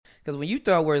Because when you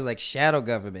throw words like shadow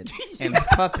government and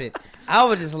puppet, I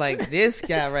was just like, this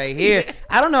guy right here.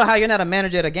 I don't know how you're not a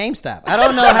manager at a GameStop. I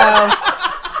don't know how.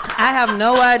 I have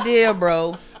no idea,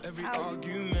 bro. Every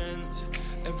argument,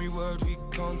 every word we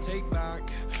can't take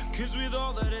back. Cause with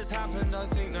all that has happened, I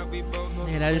think that we both know.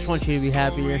 Man, I just want you to be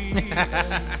happier.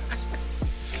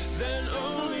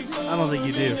 I don't think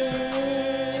you do.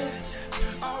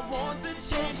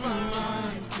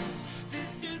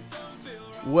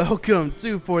 Welcome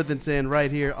to 4th and 10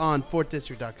 right here on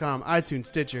 4thdistrict.com, iTunes,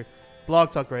 Stitcher, Blog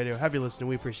Talk Radio. Have you listening?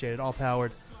 We appreciate it. All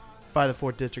powered by the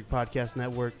 4th District Podcast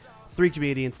Network. 3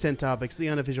 comedians, 10 topics, the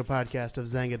unofficial podcast of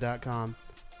Zanga.com.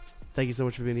 Thank you so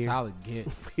much for being here. Solid get.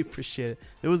 We appreciate it.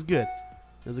 It was good.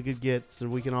 It was a good get, so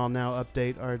we can all now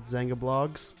update our Zanga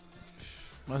blogs.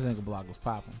 My Zanga blog was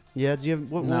popping. Yeah, do you have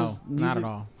what? No, was not at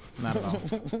all. Not at all.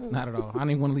 Not at all. I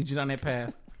don't even want to lead you down that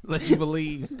path. Let you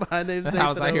believe. My name's that Nathan I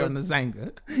was out here on Owens. the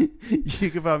Zanga. You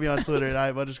can find me on Twitter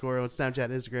at @_Owens, Snapchat,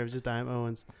 Instagram. It's just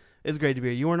Owens. It's great to be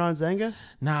here. You weren't on Zanga?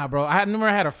 Nah, bro. I remember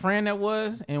I had a friend that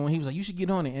was, and when he was like, you should get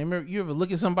on it. And remember, you ever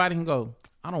look at somebody and go,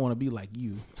 I don't want to be like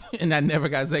you. And I never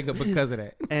got Zanga because of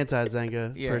that.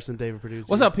 Anti-Zanga Yeah. person, David Perdue.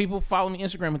 What's up, people? Follow me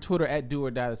Instagram and Twitter at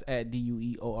doordie. That's at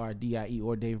DUEORDIE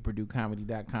or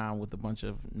DavidPerdueComedy.com with a bunch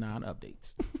of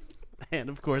non-updates. And,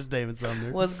 of course, Damon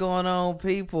Sumner. What's going on,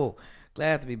 people?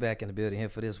 Glad to be back in the building here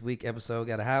for this week episode.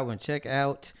 Got a high one. Check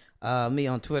out me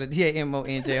on Twitter,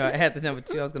 DAMONJR, at the number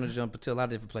 2. I was going to jump to a lot of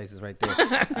different places right there.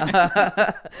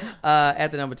 At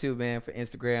the number 2, man, for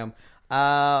Instagram.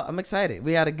 I'm excited.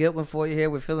 We had a good one for you here.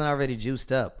 We're feeling already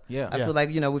juiced up. Yeah. I feel like,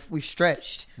 we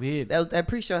stretched. Weird. That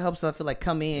pre-show helps us feel like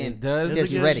come in. It does.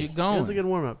 Just It ready. It was a good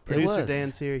warm-up. It Producer was.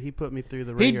 Dan's here. He put me through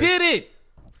the He ringer. did it.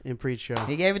 In pre-show.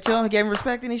 He gave it to him. He gave him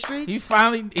respect in these streets. He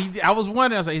finally. I was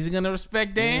wondering. I was like, is he gonna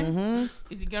respect Dan? Mm-hmm.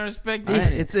 Is he gonna respect I-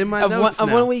 Dan? it's in my Of notes one,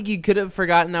 now. of 1 week you could have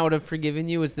forgotten I would have forgiven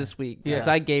you was this week. Yeah. Because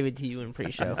I gave it to you in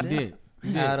pre-show. I did.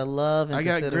 Out of love and I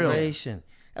got grilled. consideration.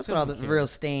 That's what all the real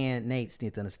Stan Nates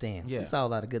need to understand. Yeah. It's all a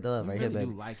lot of good love right I here, really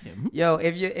baby. do like him. Yo,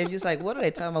 if you're just like, what are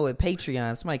they talking about with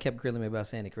Patreon? Somebody kept grilling me about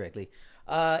saying it correctly.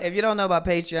 If you don't know about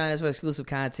Patreon, it's for exclusive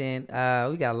content.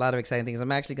 We got a lot of exciting things.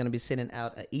 I'm actually going to be sending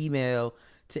out an email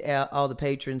to all the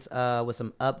patrons with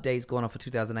some updates going on for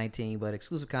 2019, but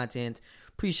exclusive content,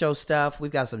 pre-show stuff. We've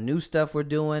got some new stuff we're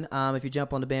doing. If you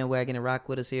jump on the bandwagon and rock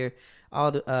with us here, all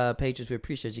the patrons, we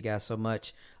appreciate you guys so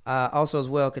much. Also, as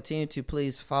well, continue to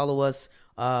please follow us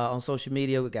on social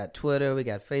media. We got Twitter, we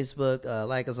got Facebook.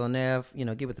 Like us on there.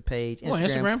 Get with the page.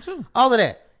 Instagram too. All of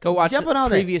that. Go watch Jump the on all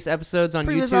that. previous episodes on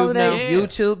Previous YouTube holiday, now. Yeah.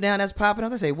 YouTube now that's popping up.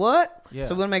 They say what? Yeah.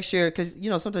 So we want to make sure because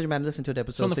sometimes you might listen to the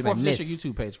It's on episode. the so you 4th might miss. District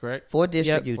YouTube page, correct? 4th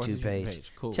District Yep. YouTube 4th District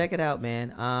page. Cool. Check it out,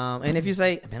 man. And if you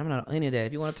say, man, I'm not on any of that.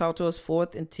 If you want to talk to us,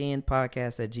 4th and 10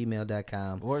 podcast at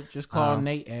gmail.com. Or just call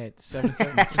Nate at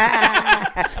 77.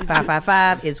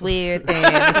 555. It's weird.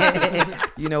 And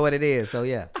you know what it is. So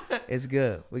yeah, it's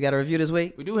good. We got a review this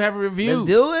week. We do have a review. Let's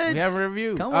do it. We have a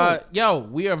review. Come on. Yo,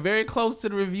 we are very close to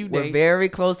the review We're date. very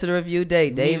close to the review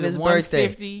date. We need David's a birthday.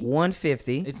 150.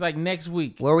 150. It's like next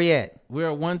week. Where we at? We're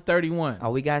at 131.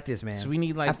 Oh, we got this, man. So we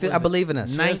need like I believe in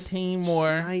us. 19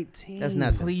 more. 19. That's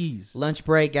nothing. Please. Lunch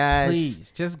break, guys.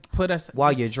 Please. Just put us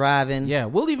While you're driving. Yeah,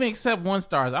 we'll even accept 1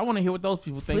 stars. I want to hear what those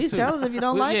people think Please too. tell us if you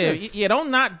don't like yeah, us. Yeah,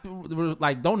 don't not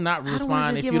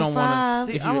respond if you don't want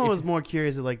to. See, I'm always more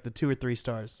curious at like the 2 or 3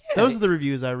 stars. Those are the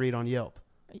reviews I read on Yelp.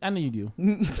 I know you do.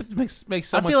 It makes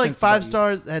so I much feel like sense 5 about you.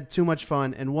 stars had too much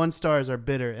fun and 1 stars are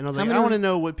bitter. And I was How like, many I want to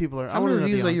know what people are. I How want many to know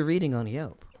reviews the are you honest- reading on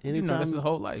Yelp? You know, Anytime. this is the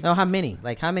whole life. No, how many?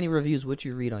 Like, how many reviews would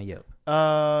you read on Yelp?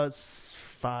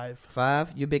 5.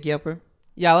 5? You a big Yelper?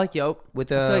 Yeah, I like Yelp.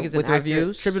 With I feel like it's with an accurate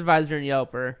reviews? TripAdvisor and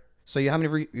Yelp are. So you how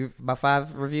many? About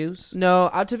 5 reviews?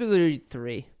 No, I'll typically read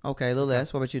 3. Okay, a little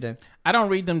less. What about you, Dave? I don't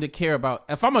read them to care about.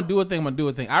 If I'm gonna do a thing, I'm gonna do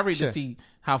a thing. I read Sure. to see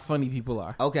how funny people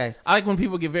are. Okay. I like when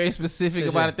people get very specific Sure,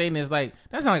 about sure. a thing. And it's like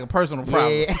that's not like a personal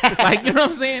problem. Yeah. Like you know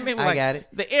what I'm saying? They were I like, got it.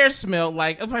 The air smelled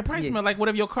like it probably Yeah. smelled like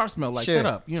whatever your car smelled like. Sure. Shut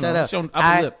up. You Shut know, up. show upper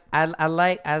I, lip.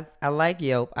 I like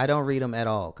Yelp. I don't read them at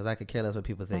all because I could care less what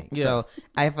people think. Yeah. So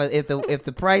if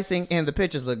the pricing and the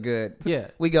pictures look good, Yeah.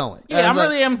 we going. Yeah, I'm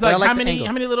really am but I like how the many angle.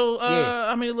 how many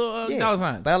little Yeah. dollar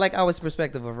signs. But I like always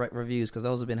perspective of reviews because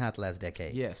those have been hot the last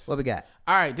decade. Yes. What we got?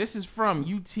 All right, this is from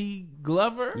UT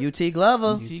Glover. UT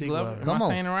Glover. UT UT Glover. Glover. Am Come I on.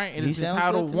 saying it right? It You is sound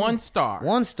entitled good to me. 1 star.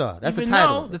 1 star. That's Even the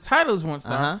title. though the title is 1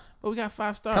 star, Uh-huh. but we got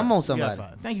 5 stars. Come on, You got somebody.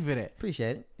 5. Thank you for that.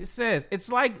 Appreciate it. It says,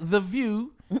 it's like The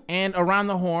View and Around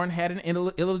the Horn had an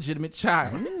illegitimate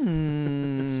child.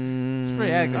 It's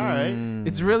pretty accurate. All right.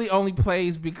 It's really only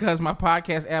plays because my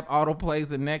podcast app auto plays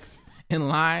the next in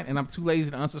line and I'm too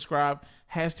lazy to unsubscribe.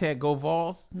 Hashtag go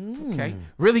Vols. Okay.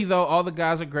 Really though, all the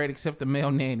guys are great except the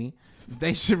male nanny.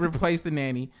 They should replace the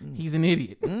nanny. He's an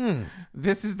idiot.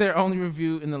 This is their only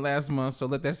review in the last month, so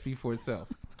let that speak for itself.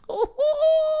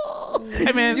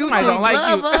 Hey man, somebody don't like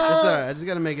you. It's all right. I just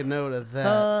got to make a note of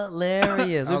that. Hilarious. We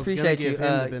I was gonna appreciate give you.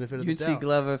 him the benefit of the UT doubt.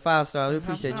 Glover, 5 stars. We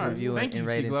appreciate you All right. reviewing Thank you, and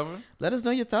T. rating. Glover. Let us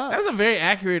know your thoughts. That's a very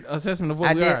accurate assessment of what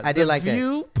I we did. are. I did like that.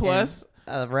 View plus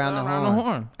around the around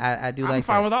horn. I do I'm like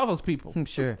fine that. with all those people. I'm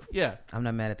sure. Yeah. I'm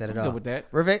not mad at that at I'm all. good with that.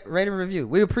 Rate and review.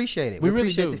 We appreciate it. We We really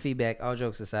appreciate do. the feedback. All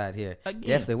jokes aside here. Again.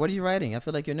 Definitely. What are you writing? I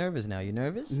feel like you're nervous now. You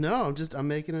nervous? No, I'm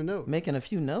making a note. Making a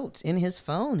few notes in his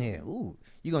phone here. Ooh.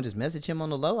 You gonna just message him on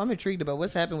the low? I'm intrigued about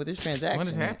what's happened with this transaction. What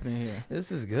is happening here?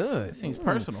 This is good. It seems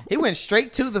personal. He went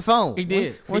straight to the phone. He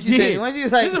did. Once He you did. said, once you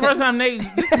was like, This is the first time Nate.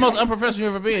 This is the most unprofessional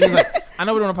you've ever been. He's like, I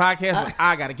know we're doing a podcast, but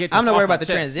I gotta get this. I'm not off worried my about the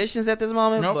chest. transitions at this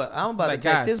moment, Nope. but I'm about Like, to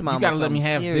text guys, his mom. you gotta let me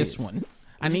have this one.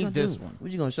 I What you need gonna this do? one.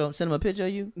 What you gonna show? Send him a picture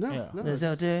of you? No, Yeah. no. That's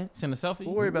out there. Send a selfie.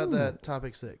 We'll worry about that.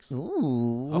 Topic 6.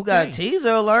 Ooh, we Okay. got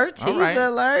teaser alert. All Teaser right.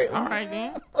 alert. All right,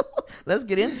 then. Let's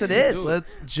get into this.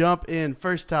 Let's jump in.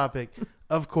 First topic,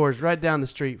 of course, right down the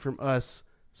street from us.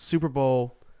 Super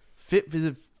Bowl. Is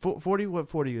it 40? What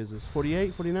 40 is this?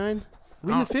 48, 49?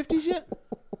 We in the 50s yet?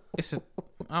 It's a.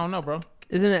 I don't know, bro.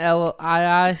 Isn't it LII?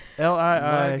 My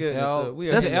LII. goodness. L- We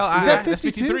are, That's- Is it LI? is that That's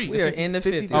 52? 53. we are in the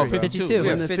 53. 50s. Oh, bro. 52. We're We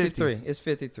in are the 53. 50s. It's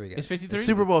 53. Guys. It's 53.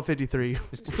 Super Bowl 53.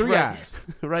 It's 3 eyes.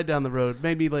 Right down the road.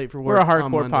 Made me late for work. We're a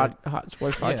on hardcore Monday. hot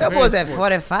sports Yeah. podcast. That Very was at sports.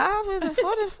 45. Is it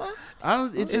 45? I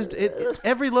don't. It's just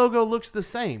every logo looks the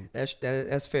same. That's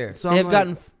fair. So They've I'm like,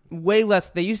 gotten way less.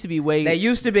 They used to be way. They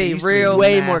used to be used to be real,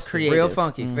 way more massive. creative. real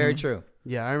funky. Very true.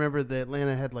 Yeah, I remember that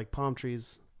Atlanta had like palm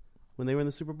trees when they were in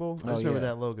the Super Bowl. I Oh, just remember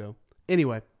yeah. that logo.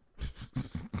 Anyway,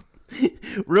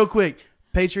 real quick,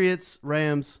 Patriots,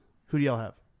 Rams. Who do y'all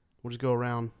have? We'll just go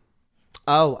around.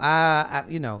 Oh,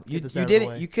 you know, you Get this out of the didn't,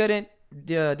 way. you couldn't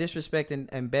disrespect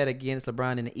and bet against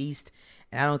LeBron in the East.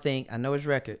 And I know his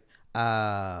record.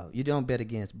 You don't bet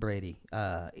against Brady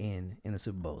in the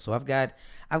Super Bowl. So I've got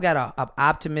a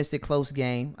optimistic close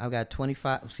game. I've got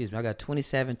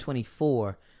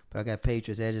 27-24, but I got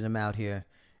Patriots edging them out here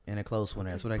in a close one.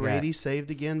 That's what I Brady saved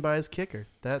again by his kicker.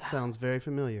 That sounds very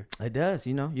familiar. got. It does.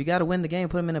 You know, you got to win the game,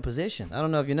 put him in a position. I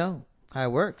don't know if you know how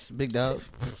it works, big dog.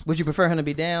 Would you prefer him to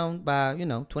be down by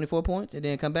 24 points and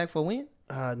then come back for a win?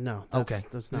 No. Okay.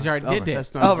 That's You not. already did that.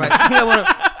 That's not. All right.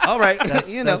 All right. That's,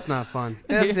 you know, that's not fun.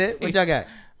 that's it. What y'all got?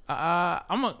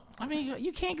 I mean,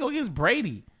 you can't go against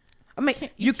Brady. I mean,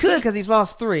 you could because he's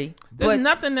lost 3. There's But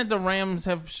nothing that the Rams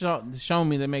have shown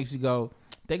me that makes you go,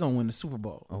 they're gonna win the Super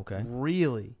Bowl. okay,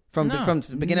 Really? from No.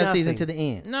 the beginning of the season Nothing. to the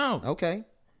end. No, Okay,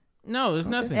 there's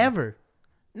nothing. Ever?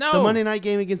 No. The Monday night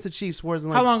game against the Chiefs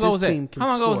wasn't like How long ago this was that? team can How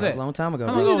long ago was score. that? a long time ago.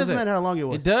 How I long Right? mean, ago it was doesn't that? matter how long it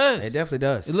was. It does. It definitely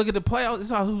does. You look at the playoffs.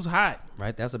 This is who's hot,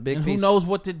 Right, that's a big and piece. who knows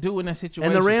what to do in that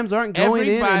situation. And the Rams aren't going in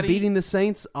and Everybody- beating the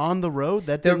Saints on the road.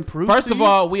 That didn't prove. First to of you?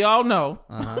 all, we all know.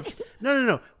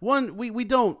 No. One, we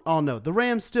don't all know. The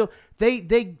Rams still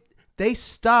they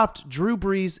stopped Drew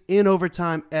Brees in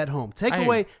overtime at home. Take I hear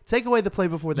away the play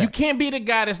before that. You can't be the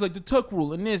guy that's like the tuck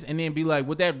rule and this, and then be like,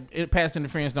 "With that pass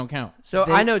interference don't count." So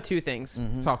I know 2 things.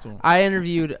 Talk to him. I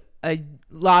interviewed a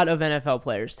lot of NFL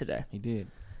players today. He did.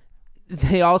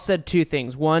 They all said 2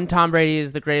 things. One, Tom Brady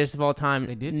is the greatest of all time.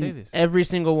 They did say this. Every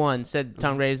single one said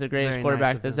Tom Brady is the greatest very quarterback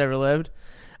nice of that's them. ever lived.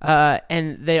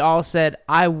 And they all said,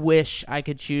 I wish I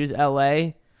could choose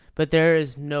LA, but there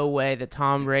is no way that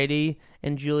Tom Brady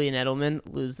and Julian Edelman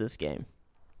lose this game.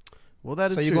 Well,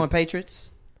 that is So you're true. going Patriots?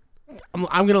 I'm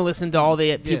going to listen to all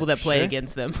the people that play sure.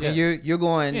 against them. And you're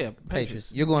going Yeah, Patriots.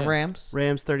 Patriots. You're going Yeah. Rams?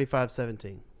 Rams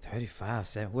 35-17.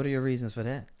 35-7. What are your reasons for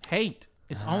that? Hate.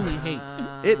 It's only hate.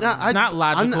 Not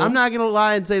logical. I'm not going to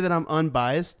lie and say that I'm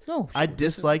unbiased. No, I sure.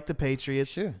 dislike the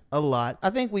Patriots Sure. a lot.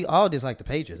 I think we all dislike the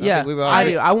Patriots. Yeah, I think we were I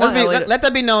do. I want LA to- let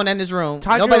that be known in this room.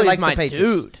 Todd Nobody Gurley's likes my the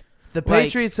Patriots. dude. The Like,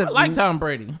 Patriots I have like Tom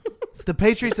Brady. The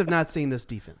Patriots have not seen this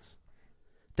defense.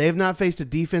 They have not faced a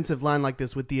defensive line like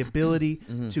this with the ability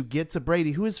to get to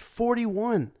Brady, who is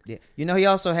 41. Yeah. You know, he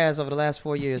also has over the last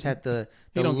 4 years had the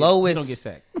He don't lowest get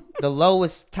sacked. the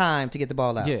lowest time to get the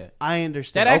ball out. Yeah. I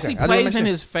understand. That actually I just wanna plays make in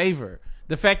sure. his favor.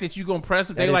 The fact that you're going to press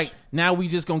him, That they're is- like, now we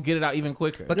just going to get it out even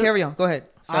quicker. But carry on. Go ahead.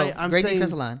 So I'm great saying-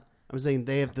 defensive line. I'm saying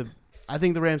they have I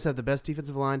think the Rams have the best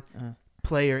defensive line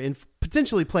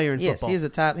potentially player in Yes, football. he's a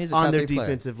top on their 3 player.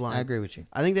 defensive line. I agree with you.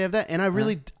 I think they have that, and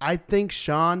I think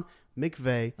Sean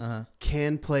McVay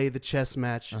can play the chess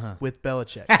match with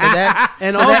Belichick.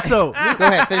 Go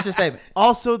ahead, finish your statement.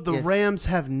 Also, the Rams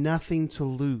have nothing to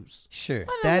lose. Sure.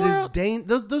 That is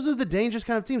those are the dangerous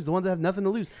kind of teams, the ones that have nothing to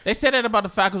lose. They said that about the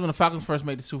Falcons when the Falcons first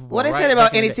made the Super Bowl. Well, they said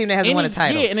about any team that hasn't won a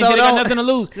title. Yeah, and they said they got nothing to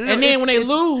lose. And then when they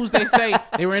lose, they say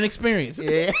they were inexperienced.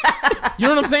 Yeah. You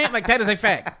know what I'm saying? Like, that is a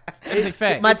fact. That is a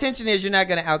fact. My intention is you're not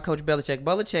going to outcoach Belichick.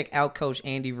 Belichick outcoached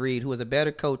Andy Reid, who is a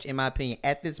better coach, in my opinion,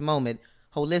 at this moment,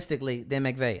 holistically, than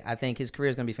McVay. I think his career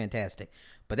is going to be fantastic.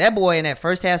 But that boy in that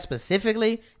first half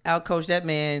specifically outcoached that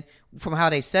man from how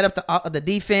they set up the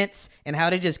defense and how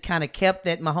they just kind of kept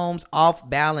that Mahomes off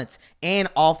balance and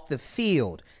off the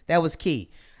field. That was key.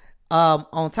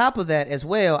 On top of that as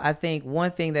well, I think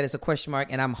one thing that is a question mark,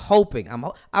 and I'm hoping,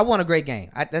 I want a great game.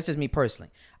 That's just me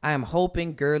personally. I am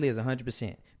hoping Gurley is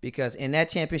 100%. Because in that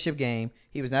championship game,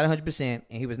 he was not 100% and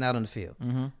he was not on the field.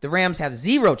 Mm-hmm. The Rams have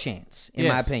zero chance, in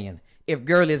my opinion, if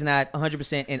Gurley is not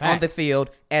 100% and on the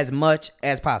field as much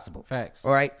as possible. Facts.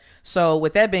 All right. So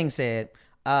with that being said,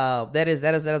 that is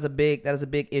a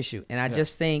big issue, and I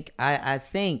just think I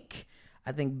think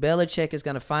Belichick is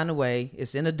going to find a way.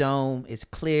 It's in the dome. It's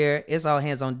clear. It's all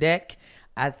hands on deck.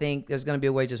 I think there's going to be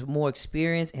a way, just more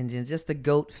experience and just the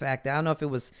GOAT factor. I don't know if it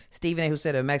was Stephen A. who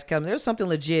said it or Max Kellerman. There's something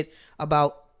legit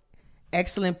about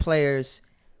excellent players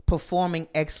performing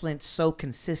excellent so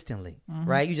consistently,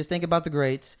 right? You just think about the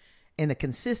greats and the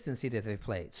consistency that they've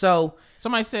played. So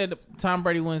somebody said Tom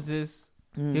Brady wins this.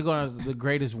 He's going to be the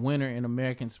greatest winner in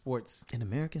American sports. In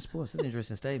American sports? That's an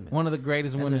interesting statement. One of the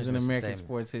greatest winners in American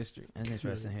sports history. That's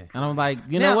interesting here. And I'm like,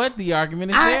 you know what? The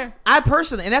argument is there. I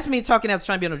personally, and that's me talking as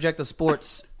trying to be an objective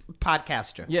sports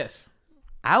podcaster. Yes.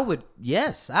 I would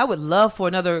love for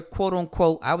another quote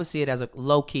unquote. I would see it as a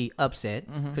low key upset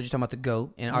because you're talking about the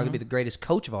GOAT and arguably the greatest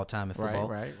coach of all time in football.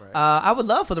 Right. I would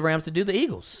love for the Rams to do the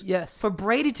Eagles. Yes. For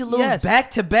Brady to lose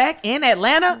back to back in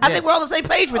Atlanta. I think we're all on the same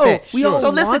page with that. We all so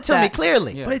listen want to that. me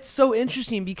clearly. Yeah. But it's so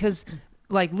interesting because,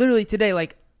 like, literally today,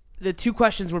 like, the two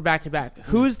questions were back to back.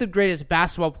 Who is the greatest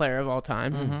basketball player of all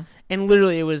time? And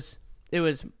literally, it was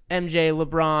MJ,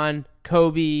 LeBron,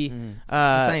 Kobe.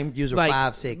 The same user, like,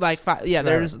 5, 6. Like five, yeah,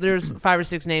 there's 5 or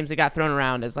 6 names that got thrown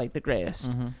around as like the greatest,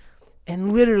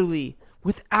 and literally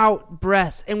without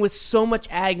breath and with so much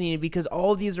agony because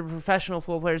all of these are professional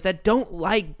football players that don't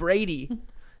like Brady,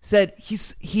 said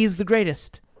he's the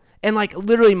greatest, and like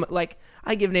literally like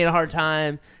I give Nate a hard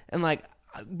time and like,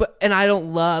 and I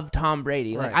don't love Tom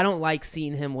Brady, like I don't like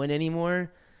seeing him win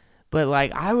anymore. But,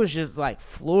 like, I was just, like,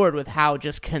 floored with how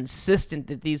just consistent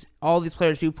that all these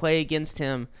players who play against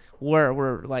him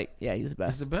were like, yeah, he's the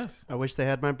best. He's the best. I wish they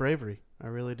had my bravery. I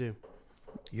really do.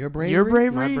 Your bravery? Your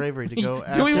bravery? My bravery to go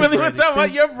after Do we really want Brady. to talk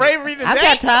about your bravery today? I've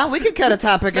got time. We can cut a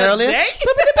topic earlier.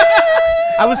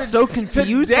 I was so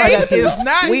confused by Today that. is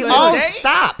not We the all day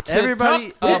stopped. to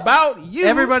Everybody- talk about you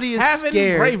Everybody is having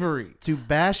scared bravery. to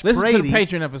bash Listen Brady to the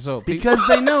Patreon episode. because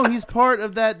they know he's part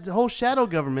of that whole shadow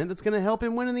government that's going to help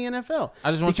him win in the NFL.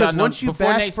 I just want because y'all to know, once you before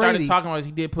bash Nate started Brady, talking about this,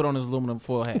 he did put on his aluminum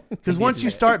foil hat. because once you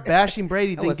start bashing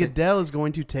Brady, then wasn't- Goodell is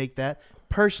going to take that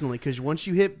personally. Because once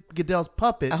you hit Goodell's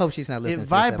puppet, I hope she's not listening it to this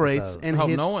vibrates episode. and I hope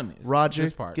hits no one is. Roger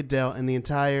This part. Goodell and the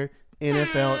entire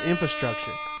NFL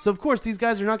infrastructure. So of course these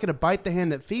guys are not going to bite the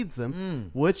hand that feeds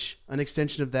them, which an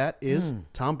extension of that is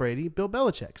Tom Brady, Bill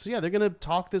Belichick. So yeah, they're going to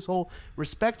talk this whole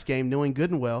respect game, knowing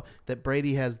good and well that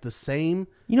Brady has the same.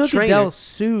 Trainer. Goodell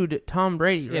sued Tom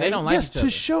Brady, right? Yeah, they don't like Yes, each other. to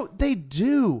show they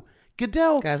do.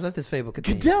 Goodell Guys, let this fable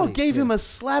continue. Goodell please. gave him a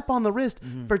slap on the wrist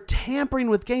for tampering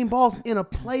with game balls in a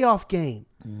playoff game.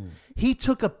 He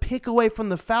took a pick away from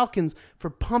the Falcons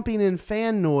for pumping in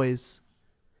fan noise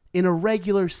in a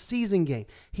regular season game.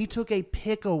 He took a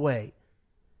pick away.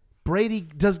 Brady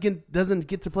doesn't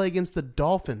get to play against the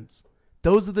Dolphins.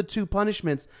 Those are the two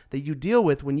punishments that you deal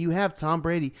with when you have Tom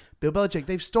Brady, Bill Belichick.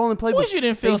 They've stolen playbook. I wish you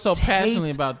didn't feel They've so passionately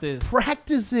taped about this.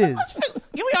 practices.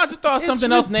 Can we all just throw out It's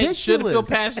something else Nate should feel ridiculous.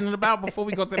 passionate about before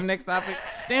we go to the next topic?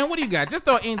 Dan, what do you got? Just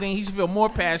throw anything he should feel more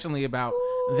passionately about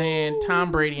than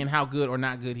Tom Brady and how good or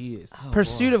not good he is.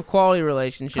 Pursuit of quality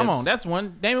relationships. Come on, that's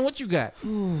one. Damon, what you got?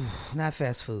 Not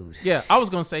fast food. Yeah, I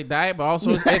was going to say diet, but also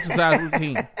his exercise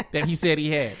routine that he said he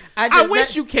had. I just- wish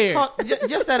that- you cared.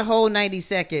 Just that whole 90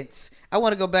 seconds. I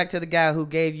want to go back to the guy who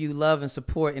gave you love and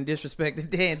support and disrespected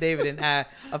Dan, David, and I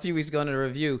a few weeks ago in the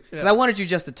review. Because I wanted you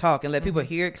just to talk and let people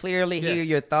hear it clearly, hear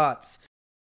your thoughts.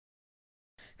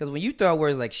 Because when you throw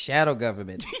words like shadow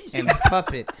government and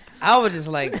puppet, I was just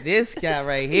like, this guy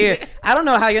right here. I don't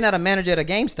know how you're not a manager at a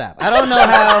GameStop. I don't know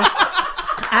how.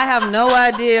 I have no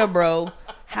idea, bro,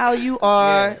 how you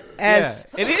are as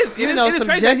It is. you It know, is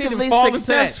crazy that he didn't subjectively fall into that.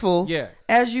 successful Yeah.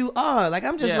 as you are. Like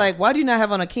I'm just Yeah. like, why do you not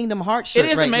have on a Kingdom Hearts shirt?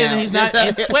 It is right amazing now? he's not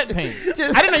in sweatpants.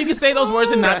 I didn't know you could say those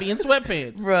words and not be in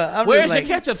sweatpants. Bruh, I'm Where's just like,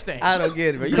 your ketchup stains? I don't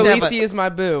get it, bro. You should have Khaleesi is my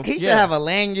boo. he should Yeah. have a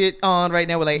lanyard on right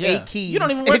now with like 8 keys. You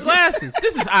don't even wear It's just- glasses.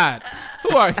 This is odd.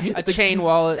 Who are you? A chain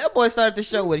wallet. That boy started the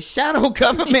show with shadow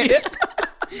government.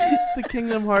 The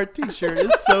Kingdom Heart T-shirt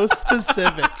is so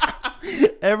specific.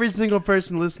 Every single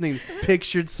person listening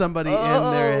pictured somebody in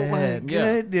their my head.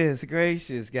 goodness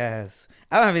gracious, guys.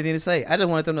 I don't have anything to say. I just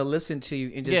wanted them to listen to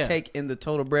you and just Yeah. take in the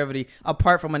total brevity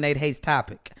apart from a Nate Hayes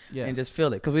topic and just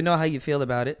feel it because we know how you feel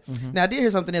about it. Now, I did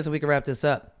hear something else so we can wrap this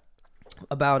up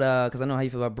about because I know how you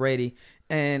feel about Brady.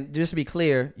 And just to be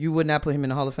clear, you would not put him in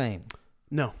the Hall of Fame.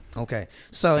 No. Okay.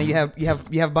 So you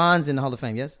have Bonds in the Hall of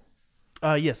Fame, yes?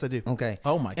 Yes, I do. Okay.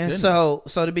 Oh my And goodness. so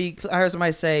to be, I heard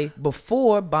somebody say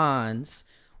before Bonds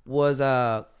was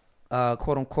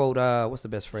quote unquote what's the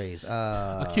best phrase?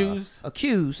 Accused.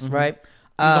 Right?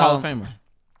 He's a Hall of Famer.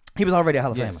 He was already a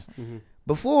Hall of Yes. Famer.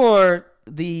 Before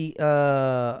the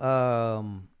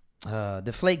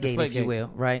Deflategate, if you Deflategate.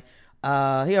 will, right?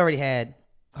 He already had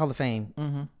Hall of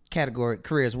Fame category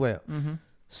career as well.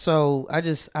 So I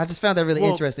just found that really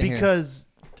interesting here. because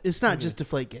it's not just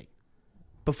Deflategate.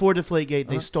 Before Deflategate,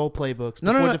 they stole playbooks.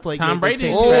 No, Before no. Deflategate, Tom Brady they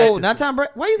didn't taped do that. Oh, practices. not Tom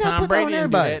Brady. Why you gotta Tom put that Brady on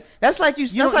didn't do everybody? that. That's like You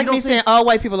that's don't- like you me don't saying think- all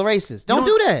white people are racist. Don't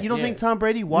do that. You don't Yeah. think Tom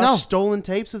Brady watched No. stolen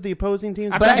tapes of the opposing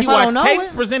teams? I But bet if he I don't watched know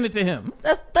tapes it- presented to him.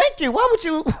 Thank you. Why would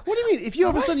you? What do you mean? If you all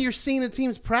of a sudden you're seeing a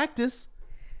team's practice,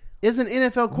 as an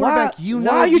NFL quarterback, Why- you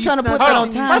know. why are you these trying to put not- that Hold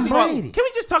on Tom First of all, Brady? can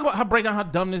we just talk about how break down how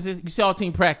dumb this is? You see all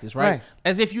team practice, right? Right.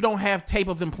 As if you don't have tape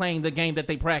of them playing the game that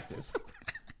they practice.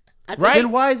 Right?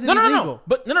 Then why is it no. illegal?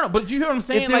 But no. But you hear what I'm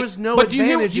saying? If there Like, was no but do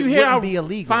advantage, you it hear wouldn't how- be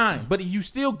illegal. Fine, but you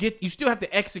still have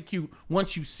to execute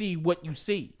once you see what you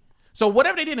see. So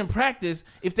whatever they did in practice,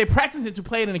 if they practice it to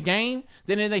play it in a game,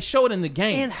 then they show it in the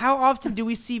game. And how often do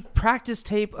we see practice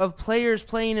tape of players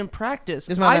playing in practice?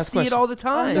 This is my I last see it question. all the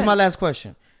time. This is my last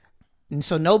question. And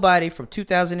so nobody from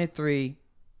 2003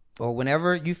 or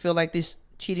whenever you feel like this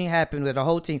cheating happened with the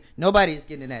whole team, nobody is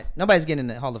getting in that. Nobody's getting in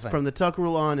the Hall of Fame. From the Tucker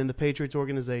rule on in the Patriots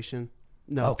organization.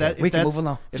 No, Okay, we can move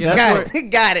along. If Got that's, where, it.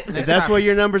 Got it. if that's where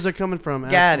your numbers are coming from,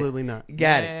 Got absolutely it. not.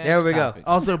 Got it. There we go. Stop it.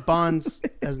 Also, Bonds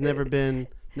has never been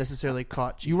necessarily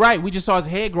caught cheating. You're right. We just saw his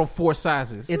head grow 4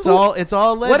 sizes. It's all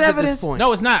alleged What at evidence- this point.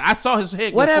 No, it's not. I saw his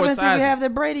head What grow 4 evidence do we sizes. have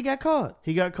that Brady got caught?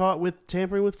 He got caught with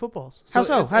tampering with footballs. How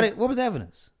so? if- What was the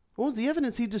evidence? What was the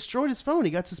evidence? He destroyed his phone.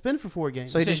 He got suspended for 4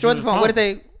 games. So he said destroyed the use the phone. What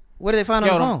did they find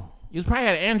on the phone? You probably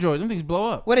had Android. Them things blow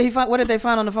up. What did they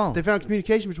find on the phone? They found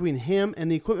communication between him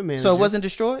and the equipment manager. So it wasn't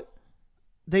destroyed?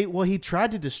 He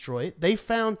tried to destroy it. They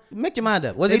found Make your mind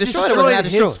up. Was they it destroyed or was it not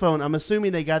his destroyed? phone. I'm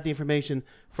assuming they got the information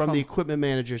from the equipment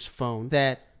manager's phone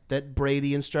that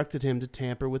Brady instructed him to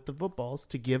tamper with the footballs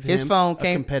to give His him phone a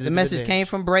came. competitive The message advantage. came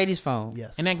from Brady's phone.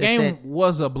 Yes. And that They game said-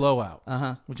 was a blowout,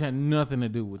 Uh-huh. which had nothing to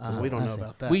do with we don't I know see.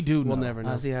 about that. We do We'll know. never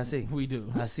know. I see. We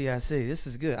do. I see. This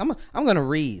is good. I'm gonna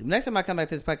read next time I come back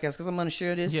to this podcast because I'm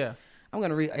unsure of this. Yeah. I'm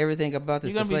gonna read everything about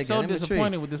this. You're gonna be Deflategate. so I'm intrigued.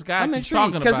 disappointed with this guy. I'm keeps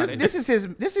intrigued talking about it. this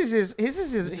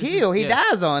is his heel. He yes.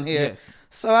 dies on here. Yes.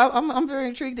 So I'm very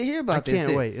intrigued to hear about I this. can't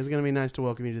here. wait. It's gonna be nice to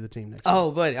welcome you to the team next year.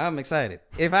 Oh, buddy, I'm excited.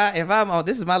 If I'm on,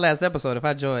 this is my last episode. If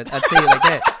I join, I tell you like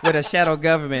that with a shadow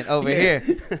government over here.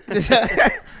 Just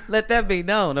let that be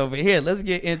known over here. Let's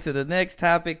get into the next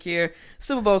topic here.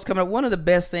 Super Bowl's coming up. One of the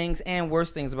best things and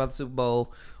worst things about the Super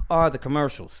Bowl are the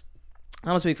commercials. I'm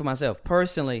gonna speak for myself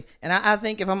personally, and I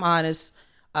think if I'm honest,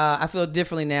 I feel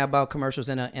differently now about commercials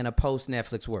in a post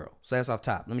Netflix world. So that's off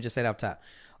top. Let me just say that off top.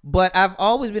 But I've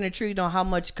always been intrigued on how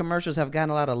much commercials have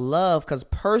gotten a lot of love because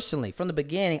personally, from the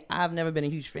beginning, I've never been a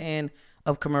huge fan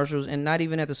of commercials and not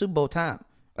even at the Super Bowl time.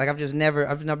 Like I've never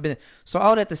been. So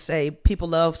all that to say, people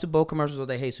love Super Bowl commercials or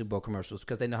they hate Super Bowl commercials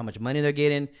because they know how much money they're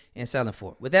getting and selling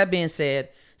for. With that being said,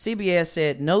 CBS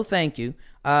said no thank you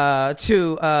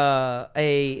to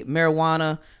a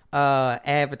marijuana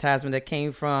advertisement that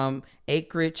came from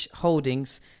Acreage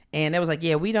Holdings. And that was like,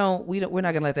 yeah, we're not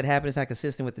gonna let that happen. It's not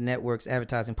consistent with the network's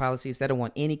advertising policies. They don't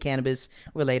want any cannabis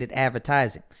related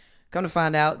advertising. Come to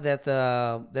find out that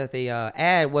the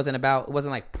ad wasn't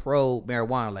like pro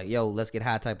marijuana, like yo, let's get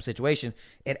high type of situation.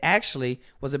 It actually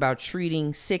was about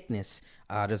treating sickness.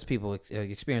 There's people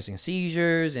experiencing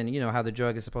seizures, and you know how the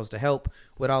drug is supposed to help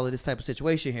with all of this type of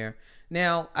situation here.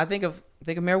 Now, I think of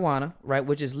marijuana, right,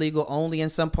 which is legal only in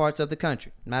some parts of the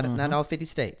country, not all 50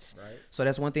 states. Right. So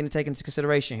that's one thing to take into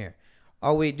consideration here.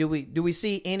 Do we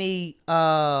see any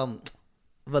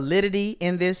validity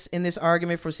in this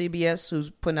argument for CBS, who's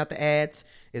putting out the ads?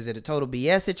 Is it a total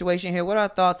BS situation here? What are our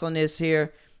thoughts on this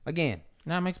here? Again,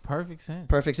 Nah, it makes perfect sense.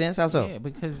 Perfect sense. How so? Yeah,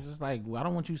 because it's just like, I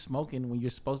don't want you smoking when you're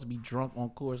supposed to be drunk on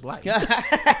Coors Light.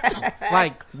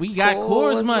 Like, we got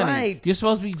Coors money. Light. You're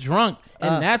supposed to be drunk,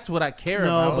 and that's what I care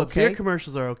No, about. but beer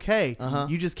commercials are okay. Uh-huh.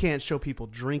 You just can't show people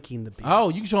drinking the beer. Oh,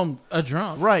 you can show them a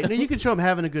drunk. Right. No, you can show them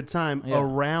having a good time Yeah.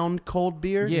 around cold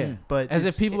beer. Yeah. But As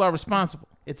if people are responsible.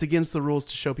 it's against the rules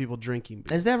to show people drinking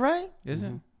beer. Is that right? Is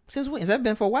it? Since when? Has that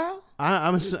been for a while?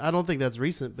 I don't think that's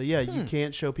recent, but yeah, you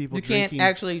can't show people You drinking. can't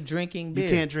actually drinking beer.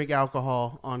 You can't drink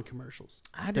alcohol on commercials.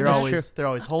 They're that's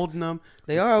always holding them.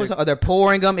 They are always. They're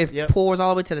pouring them. It Yep. pours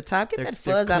all the way to the top. Get They're, that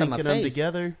fuzz they're out of my clinking them face.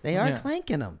 together. They are Yeah.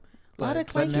 clanking them. A lot of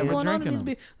But clanking never going on in drinking these them.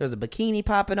 beer. There's a bikini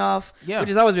popping off, Yeah. which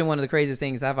has always been one of the craziest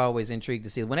things I've always intrigued to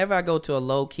see. Whenever I go to a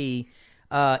low key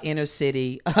inner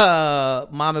city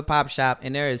mom and pop shop,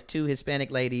 and there is 2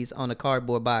 Hispanic ladies on a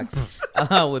cardboard box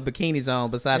with bikinis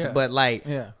on beside the Yeah. Bud Light.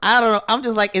 Yeah. I don't know. I'm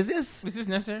just like, is this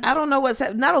necessary? I don't know what's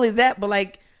happening. Not only that, but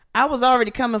like I was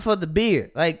already coming for the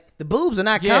beer. Like the boobs are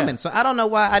not Yeah. coming, so I don't know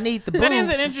why I need the boobs. That is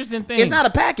an interesting thing. It's not a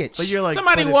package. But you're like,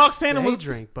 Somebody but if walks in and they was-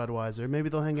 drink Budweiser. Maybe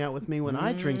they'll hang out with me when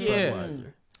I drink Yeah.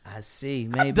 Budweiser. I see.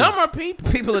 Maybe Dumb are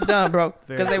people. people are dumb, bro,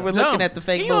 because they were Dumb. looking at the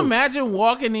fake Can you boobs. imagine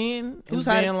walking in Who's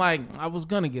and being hiding? like, I was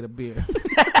going to get a beer.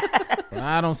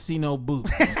 I don't see no boobs.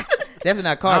 Definitely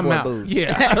not I'm cardboard out. boobs.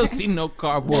 Yeah, I don't see no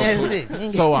cardboard That's boobs.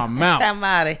 it. So I'm out. I'm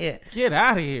out of here. Get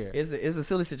out of here. It's a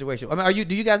silly situation. I mean,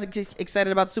 do you guys get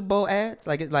excited about the Super Bowl ads?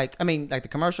 Like the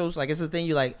commercials. Like it's the thing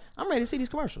you like. I'm ready to see these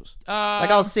commercials. Like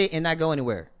I'll sit and not go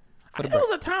anywhere for the There break.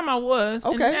 was a time I was.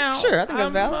 and Okay, now sure, I think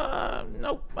that's valid.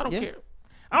 Nope, I don't Yeah. care.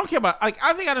 I don't care about. Like,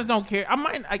 I think I just don't care. I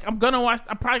might. Like, I'm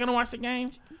probably gonna watch the game.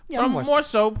 Yeah, but I'm I'm watching. more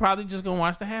so probably just gonna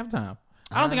watch the halftime.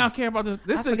 I don't think I care about this.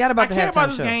 I forgot about the I care about halftime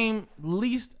this show. game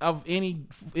least of any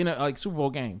like Super Bowl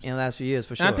games. In the last few years,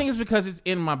 for sure. And I think it's because it's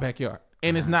in my backyard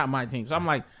and it's not my team. So I'm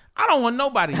like, I don't want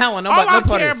nobody. I don't want nobody- All I no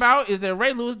part of care this. about is that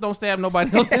Ray Lewis don't stab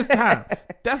nobody else this time.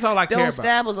 That's all I care don't about.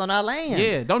 stab us on our land.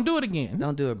 Yeah, don't do it again.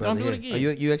 Don't do it, brother. Don't do it Here.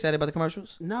 again. Are you excited about the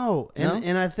commercials? No, No?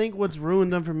 and I think what's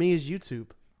ruined them for me is YouTube,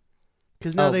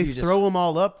 because now Oh, they you just- throw them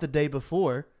all up the day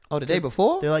before. Oh, the day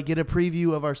before? They're like, get a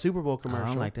preview of our Super Bowl Oh, commercial. I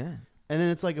don't like that. And then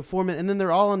it's like a 4 minute, and then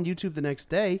they're all on YouTube the next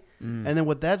day. And then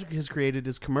what that has created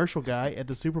is commercial guy at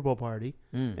the Super Bowl party,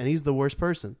 and he's the worst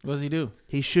person. What does he do?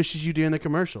 He shushes you during the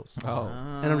commercials, Oh,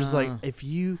 and I'm just like, if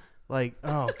you like,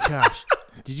 oh gosh,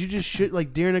 did you just shoot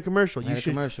like during a commercial? At a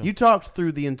commercial. You talked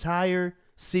through the entire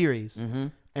series,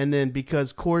 and then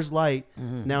because Coors Light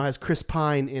now has Chris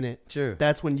Pine in it, Sure.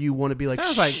 that's when you want to be like,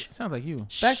 sounds like you.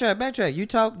 Backtrack. You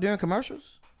talk during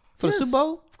commercials for Yes. the Super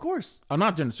Bowl? Of course. Oh,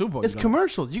 not during the Super Bowl. It's you don't.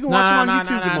 commercials. You can watch them on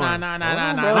YouTube tomorrow. Nah.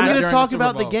 I'm not going during to talk Super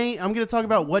about the Bowl. game. I'm going to talk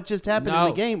about what just happened in No.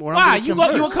 the game. Or Why? I'm You gonna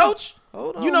a converse. coach?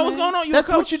 Hold on, You know what's man. going on? You That's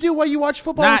a coach? what you do while you watch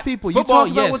football Not with people. football,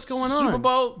 you talk about yes. what's going on. Super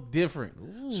Bowl,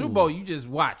 different. Super Bowl, you just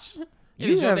watch.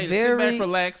 You It's your have day to sit very back,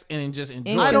 relax, and then just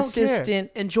enjoy. I don't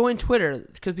inconsistent. And join Twitter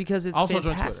because it's Also join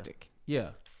fantastic. Yeah.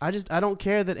 I don't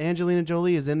care that Angelina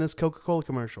Jolie is in this Coca-Cola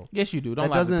commercial. Yes, you do. Don't That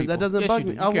lie to doesn't people. that doesn't Yes, bug you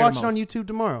me. do. You I'll care watch the it on most. YouTube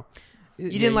tomorrow. You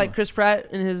didn't like Chris Pratt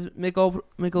in his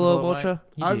Michelob Ultra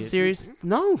He did. series?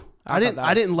 No, I thought didn't. that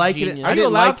I didn't was like it. genius. I Are you didn't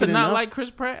allowed like to it not enough. like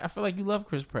Chris Pratt? I feel like you love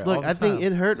Chris Pratt. Look, all the I think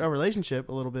time. it hurt our relationship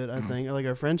a little bit. I think like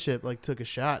our friendship like took a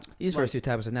shot. These first 2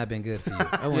 topics have not been good for you.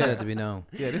 I want that to be known.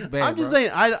 Yeah, this is bad. I'm just bro.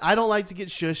 saying I don't like to get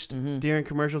shushed during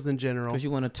commercials in general. Because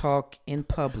you want to talk in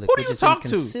public, Who do which you is talk to?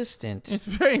 inconsistent. It's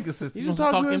very inconsistent. You just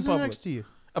want talk to to in whoever's public next to you.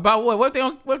 about what? What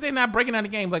if they not breaking down the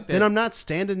game like that? Then I'm not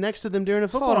standing next to them during a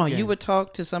football Hold on, game. you would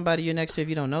talk to somebody you're next to if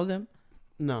you don't know them?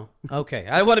 No. Okay,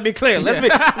 I want to be clear.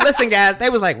 Listen, guys. They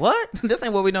was like, "What? This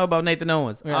ain't what we know about Nathan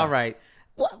Owens." Yeah. All right,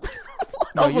 what?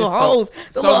 No, Those you're little so- holes,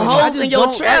 so the little many- holes in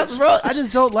your traps, bro. I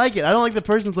just don't like it. I don't like the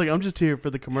person's like, I'm just here for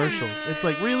the commercials. It's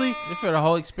like, really? You're for the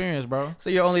whole experience, bro. So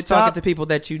you're only Stop. talking to people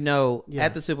that you know Yeah.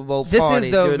 at the Super Bowl This is,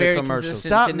 parties though, during very the commercials. consistent.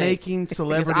 Stop to Nate. making Because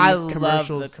celebrity I love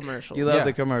commercials. the commercials. You love Yeah.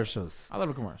 the commercials. I love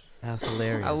the commercial. That's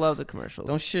hilarious. I love the commercials.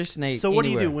 Don't shush Nate. So what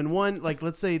anywhere. do you do when one, like,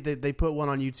 let's say they put one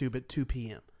on YouTube at 2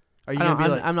 p.m. Are you I going to don't,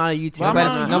 be like, I'm not a YouTube. Well,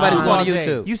 Nobody's, I'm nobody's on going to all day.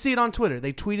 YouTube. you see it on Twitter.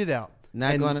 They tweet it out.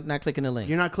 Not and going. Not clicking the link.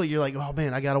 You're not clear. You're like, oh,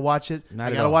 man, I got to watch it. Not I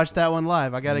at got to all. watch that one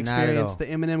live. I got to Not at experience all. the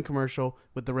Eminem commercial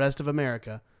with the rest of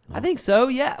America. I think so.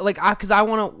 Yeah, like because I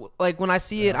want to like when I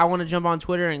see it, I want to jump on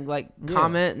Twitter and like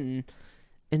comment and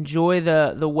enjoy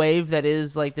the wave that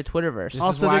is like the Twitterverse. This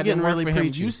Also, is why they're it didn't getting work really for him.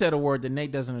 preachy. You said a word that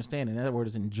Nate doesn't understand, and that word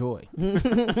is enjoy.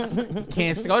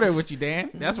 Can't go there with you, Dan.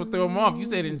 That's what threw him off. You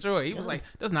said enjoy. He was like,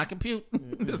 does not compute.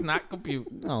 Does not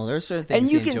compute. No, there's certain things.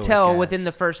 And you he can enjoys, tell guys. within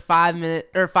the first 5 minutes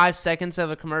or 5 seconds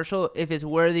of a commercial if it's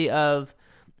worthy of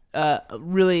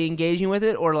really engaging with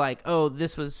it, or like, oh,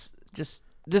 this was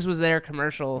their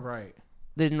commercial. Right.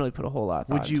 They didn't really put a whole lot of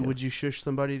thought into it. Would you shush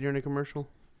somebody during a commercial?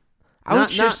 I would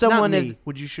shush someone. Not me.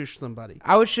 Would you shush somebody?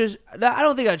 I would shush. No, I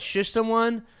don't think I'd shush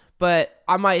someone, but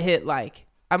I might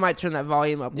I might turn that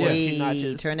volume up 1 or 2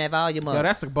 notches. Turn that volume up. Yo,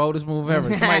 that's the boldest move ever.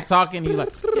 Somebody talking, you like,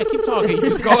 yeah, keep talking. You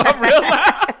just go up real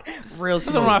loud. Real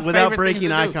smooth. Without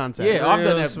breaking eye contact. Yeah, I've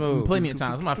done that smooth. plenty of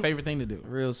times. It's my favorite thing to do.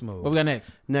 Real smooth. What we got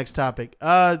next? Next topic.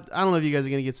 I don't know if you guys are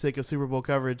going to get sick of Super Bowl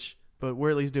coverage, but we're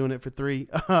at least doing it for 3.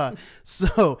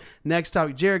 So, next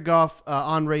topic. Jared Goff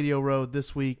on Radio Road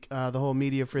this week. The whole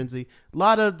media frenzy. A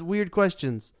lot of weird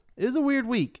questions. It was a weird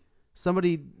week.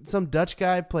 Some Dutch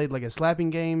guy played like a slapping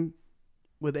game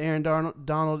with Aaron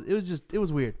Donald. It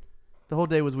was weird. The whole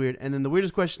day was weird. And then the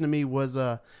weirdest question to me was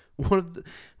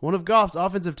one of Goff's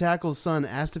offensive tackle's son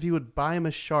asked if he would buy him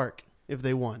a shark if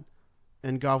they won.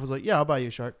 And Goff was like, yeah, I'll buy you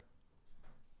a shark.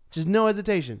 Just no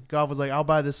hesitation. Goff was like, I'll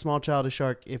buy this small child a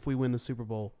shark if we win the Super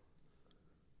Bowl.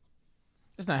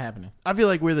 It's not happening. I feel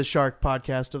like we're the shark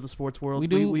podcast of the sports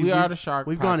world. We are the shark.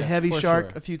 We've gone podcast, heavy for shark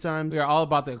sure. a few times. We are all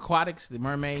about the aquatics, the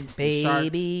mermaids,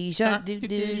 Baby the shark. sharks. Look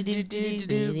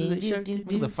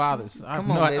at the fathers. I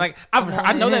Come on, baby.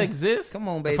 I know that exists. Come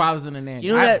on, The baby. fathers and the nanny.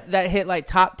 You know that hit like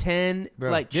top 10 Bro,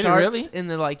 like did it sharks really? in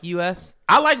the like U.S.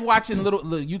 I like watching little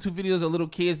YouTube videos of little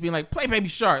kids being like, play baby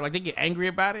shark. Like they get angry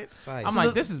about it. Right. I'm So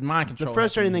like, this is mind control. The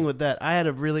frustrating thing with that, I had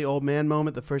a really old man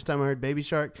moment the first time I heard Baby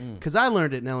Shark because I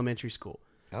learned it in elementary school.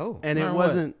 Oh. And it Learn what?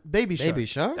 wasn't Baby Shark. Baby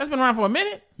shark? That's been around for a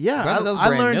minute. Yeah, Brother, that was I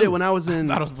brand learned new. it when I was I in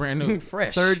thought it was brand new.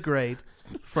 Fresh. 3rd grade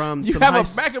from You some have high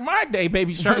a back in my day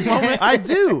baby shark moment. I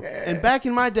do. And back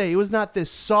in my day, it was not this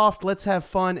soft, let's have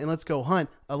fun and let's go hunt.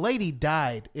 A lady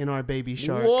died in our Baby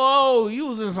Shark. Whoa, you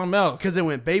was in something else. Because it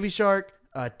went Baby Shark,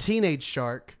 Teenage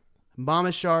Shark,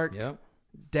 Mama Shark, Yep.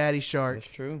 Daddy Shark. That's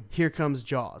true. Here comes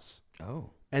Jaws. Oh.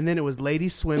 And then it was Lady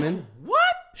Swimming, What?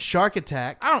 Shark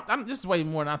Attack, This is way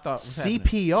more than I thought was happening.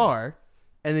 CPR,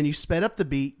 and then you sped up the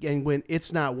beat and when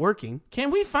it's not working,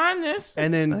 Can we find this?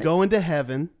 and then Going to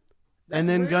Heaven, and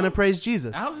then real? Gonna Praise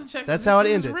Jesus. I was in check. That's This how it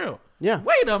is ended. Real. Yeah.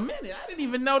 Wait a minute. I didn't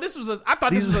even know this was I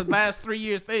thought this was a last 3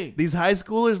 years thing. These high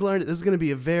schoolers learned it. This is going to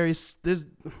be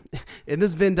in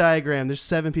this Venn diagram, there's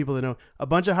 7 people that know. A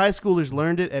bunch of high schoolers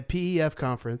learned it at PEF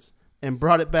conference and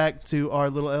brought it back to our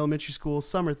little elementary school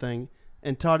summer thing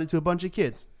and taught it to a bunch of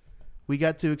kids. We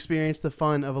got to experience the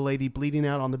fun of a lady bleeding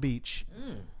out on the beach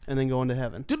and then going to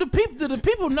heaven. Do the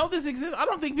people know this exists? I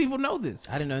don't think people know this.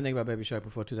 I didn't know anything about Baby Shark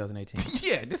before 2018.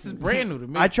 Yeah, this is brand new to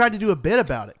me. I tried to do a bit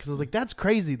about it because I was like, that's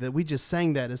crazy that we just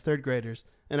sang that as 3rd graders.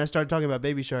 And I started talking about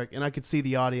Baby Shark, and I could see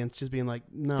the audience just being like,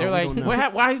 no, They're we like, don't know.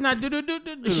 why he's not do?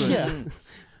 Yeah.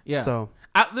 Yeah. So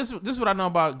This is what I know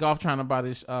about Goff trying to buy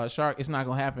this shark. It's not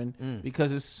gonna happen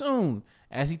because as soon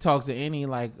as he talks to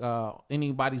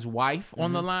anybody's wife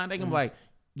on the line, they can be like,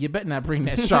 "You better not bring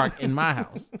that shark in my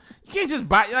house. You can't just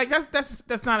buy like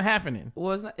that's not happening."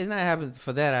 Well, it's not happening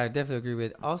for that. I definitely agree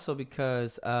with. Also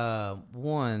because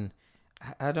one,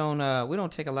 we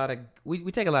don't take a lot of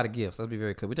we take a lot of gifts. Let's be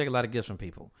very clear. We take a lot of gifts from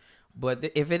people.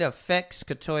 But if it affects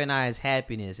Katoy and I's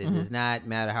happiness, it does not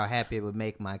matter how happy it would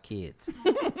make my kids.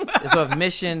 So if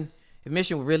Mission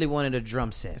really wanted a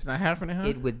drum set, It's not happening, huh?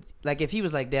 it would, like, if he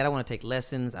was like, Dad, I want to take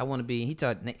lessons. I want to be.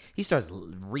 He starts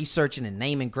researching and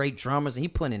naming great drummers, and he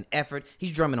putting in effort.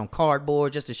 He's drumming on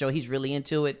cardboard just to show he's really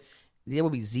into it. There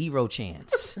would be zero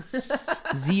chance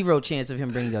of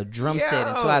him bringing a drum set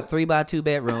into our 3x2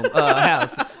 bedroom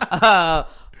house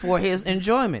for his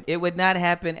enjoyment. It would not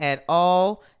happen at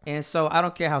all. And so I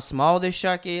don't care how small this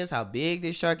shark is, how big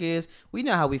this shark is. We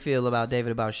know how we feel about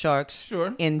David about sharks,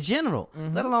 Sure. in general,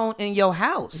 let alone in your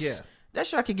house. Yeah. That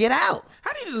shark could get out.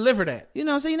 How do you deliver that? You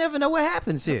know, so you never know what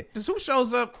happens here. Just who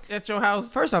shows up at your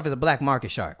house? First off, it's a black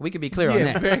market shark. We could be clear on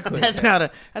Yeah, that. very clear. That's not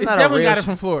a. That's It's not a definitely real got it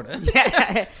from Florida.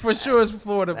 Yeah. For sure, it's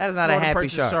Florida. That is not a Florida happy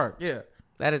purchased shark. Yeah.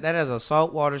 That is a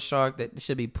saltwater shark that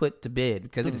should be put to bed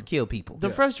because it just kill people. the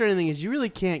frustrating thing is you really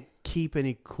can't keep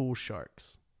any cool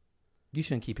sharks. You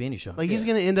shouldn't keep any shark. Like he's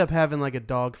going to end up having like a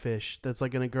dogfish that's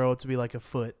like going to grow up to be like a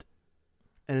foot.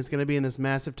 And it's going to be in this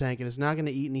massive tank and it's not going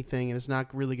to eat anything and it's not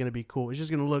really going to be cool. It's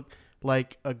just going to look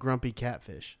like a grumpy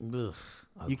catfish. Ugh,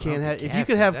 You can't have, if you catfish,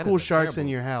 could have that cool is a sharks in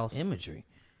terrible your house. imagery.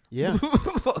 Yeah.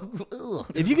 Ugh.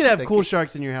 If you could have cool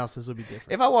sharks in your house, this would be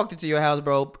different. If I walked into your house,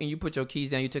 bro, and you put your keys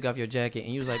down, you took off your jacket,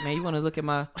 and you was like, "Man, you want to look at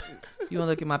my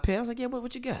pet?" I was like, "Yeah,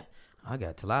 what you got?" I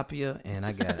got tilapia and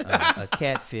I got a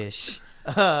catfish.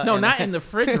 No, not in the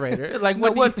refrigerator. Like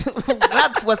what?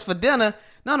 That's what's for dinner.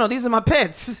 No, these are my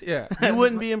pets. Yeah. You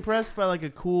wouldn't be impressed by like a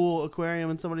cool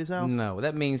aquarium in somebody's house? No,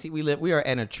 that means we are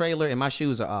in a trailer and my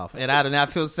shoes are off, and I do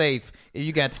not feel safe if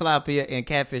you got tilapia and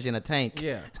catfish in a tank.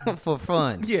 Yeah. For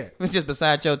fun. Yeah. just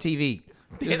beside your TV.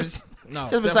 No,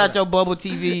 just beside your bubble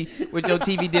TV with your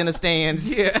TV dinner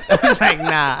stands. Yeah. I was like,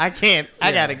 nah, I can't.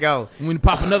 I gotta go. When you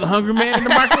pop another Hungry Man in the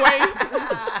microwave,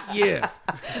 yeah.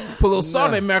 Put a little salt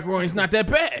in that macaroni. It's not that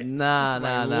bad. Nah.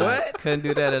 what? Couldn't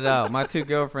do that at all. My 2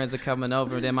 girlfriends are coming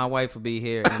over, and then my wife will be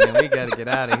here, and then we gotta get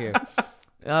out of here.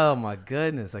 Oh my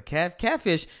goodness! A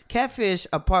catfish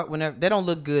apart whenever they don't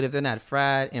look good if they're not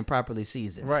fried and properly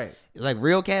seasoned. Right. Like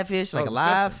real catfish, like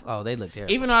alive. disgusting. Oh, they look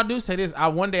terrible. Even though I do say this,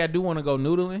 one day I do want to go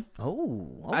noodling. Oh,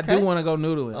 okay. I do want to go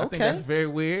noodling. I Okay. think that's very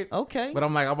weird. Okay. But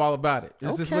I'm all about it.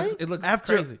 It looks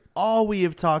After crazy. all we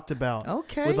have talked about,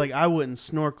 Okay. with like I wouldn't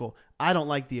snorkel. I don't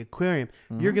like the aquarium.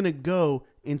 You're gonna go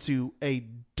into a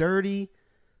dirty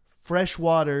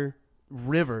freshwater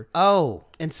river Oh,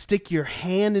 and stick your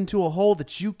hand into a hole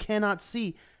that you cannot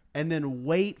see, and then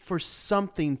wait for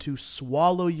something to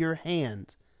swallow your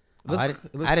hand. I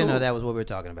didn't know that was what we were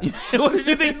talking about. What did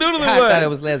you think noodling was? I thought it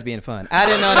was lesbian fun. I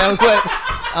didn't know that was what.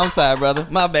 I'm sorry, brother.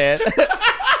 My bad.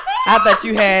 I thought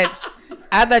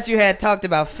you had talked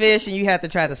about fish and you had to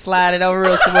try to slide it over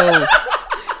real smooth.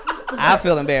 I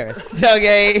feel embarrassed.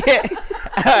 Okay.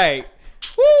 All right.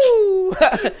 Woo.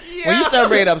 When you start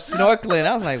bringing up snorkeling,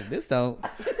 I was like,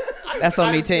 that's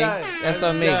on me, team. That's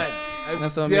on me.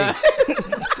 That's on me.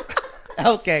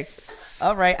 Okay.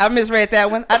 All right. I misread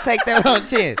that one. I take that on the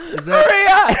chin. Is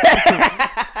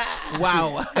that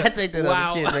Wow. I take that on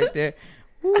the chin right there.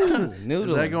 Woo,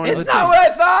 noodle. is that going? It's with not what I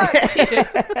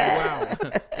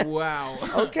thought. Wow.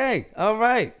 Okay. All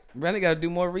right. Really got to do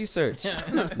more research.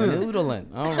 Noodling.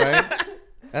 All right.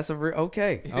 That's a real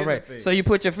okay. All right. So you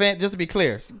put your fan, just to be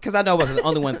clear, because I know I wasn't the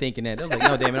only one thinking that. I was like,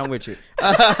 no, Damon, I'm with you.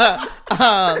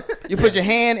 You put your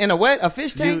hand in a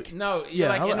fish tank. No, Yeah,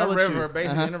 like I'll in a let river, you-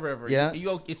 basically in a river. Yeah. You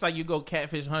go. It's like you go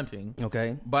catfish hunting.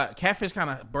 Okay. But catfish kind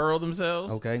of burrow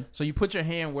themselves. Okay. So you put your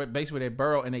hand where basically they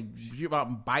burrow and you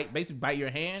about bite your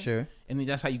hand. Sure. And then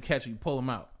that's how you catch it. You pull them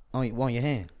out. On your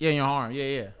hand. Yeah, in your arm.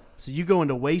 Yeah. So you go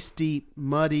into waist deep,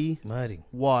 muddy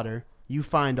water. You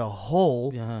find a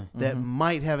hole that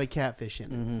might have a catfish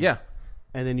in it, Yeah.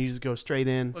 and then you just go straight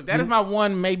in. Look, that is my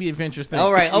one maybe adventurous thing.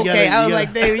 All right. You Okay. gotta- I was you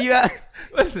like, gotta- David,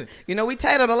 Listen. we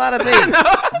titled a lot of things.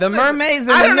 The mermaids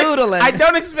and the noodling. I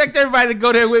don't expect everybody to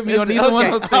go there with me on either one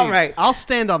of those things. All right. I'll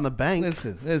stand on the bank.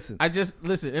 Listen. I just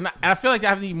listen, and I feel like I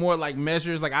have to need more like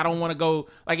measures. Like I don't want to go.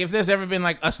 Like if there's ever been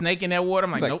like a snake in that water,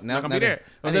 I'm like, nope, not gonna be there.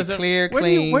 I If need there's clear, Where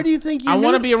clean. do you think you? I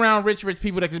want to knew? be around rich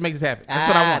people that can make this happen. That's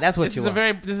what I want. That's what this you is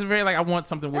want. This is very like I want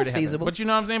something weird That's to happen. feasible. But you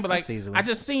know what I'm saying? But That's like feasible. I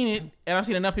just seen it, and I've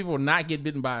seen enough people not get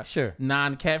bitten by Sure.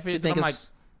 non-catfish. You think I'm like, it's-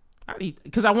 I'd eat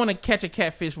because I want to catch a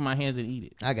catfish with my hands and eat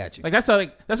it. I got you. Like that's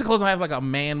the closest I have like a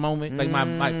man moment, like my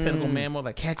pinnacle man moment.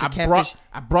 Like Catch a I catfish.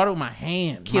 brought it with my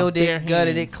hand, Killed my bare it,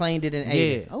 gutted hands. it, cleaned it, and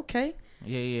ate it. Okay.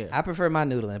 Yeah. I prefer my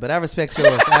noodling, but I respect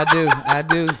yours. I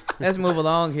do. Let's move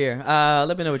along here.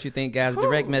 Let me know what you think, guys.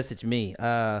 Direct message me.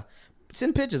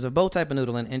 Send pictures of both type of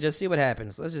noodling and just see what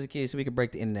happens. Let's just keep so we can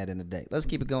break the internet in a day. Let's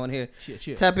keep it going here.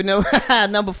 Shit. Type of note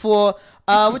number 4.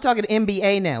 We're talking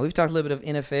NBA now. We've talked a little bit of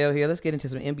NFL here. Let's get into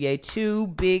some NBA. 2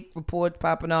 big reports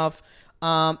popping off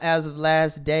as of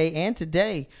last day and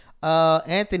today.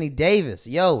 Anthony Davis,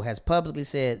 has publicly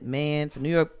said, man, for New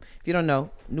York, if you don't know,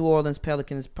 New Orleans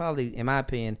Pelicans probably, in my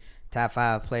opinion, top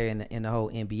 5 player in the whole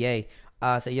NBA.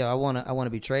 Said, I want to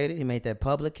be traded. He made that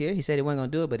public here. He said he wasn't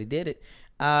going to do it, but he did it.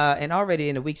 And already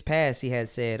in the weeks past, he had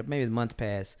said, maybe the months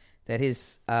past, that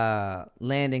his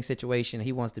landing situation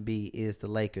he wants to be is the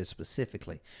Lakers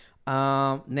specifically.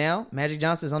 Now, Magic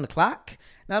Johnson's on the clock.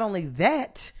 Not only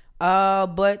that,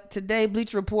 but today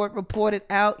Bleacher Report reported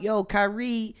out,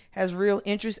 Kyrie has real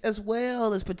interest as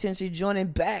well as potentially joining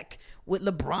back with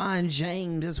LeBron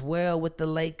James as well with the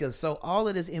Lakers. So all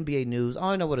of this NBA news, I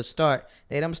don't know where to start.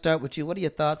 Nate, I'm going to start with you. What are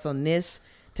your thoughts on this?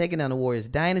 Taking down the Warriors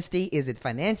dynasty. Is it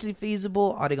financially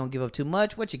feasible? Are they going to give up too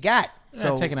much? What you got? They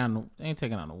ain't taking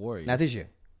on the Warriors. Not this year.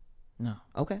 No.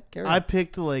 Okay. Carry on. I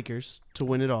picked the Lakers to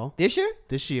win it all This year?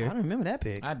 this I year, don't remember that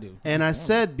pick. I do. and I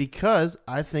said because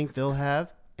I think they'll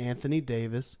have Anthony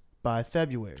Davis by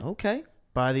February, Okay.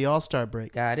 by the All-Star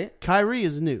break. Got it. Kyrie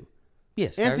is new.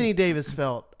 Yes. Anthony Davis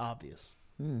felt obvious.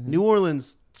 New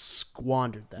Orleans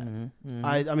squandered that.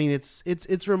 I mean,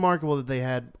 it's remarkable that they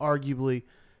had arguably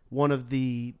one of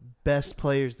the best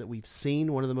players that we've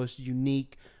seen, one of the most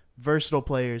unique, versatile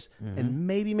players, and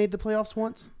maybe made the playoffs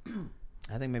once.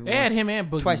 I think maybe They had once. him and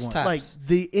Boogie Twice once. tops. Like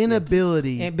the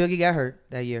inability, And Boogie got hurt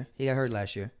that year. He got hurt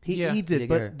last year. he Yeah. did, He did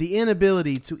but get hurt. the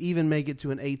inability to even make it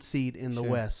to an 8 seed in the Sure.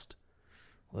 West,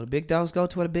 Well, the big dogs go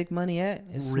to where the big money at.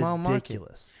 It's a small market.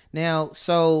 ridiculous. Now,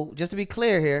 so just to be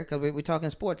clear here, because we're talking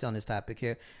sports on this topic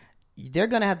here, they're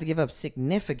going to have to give up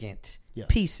significant Yes.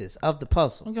 pieces of the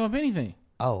puzzle. Don't give up anything.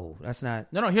 Oh, that's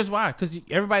not No, here's why. Because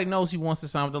everybody knows he wants to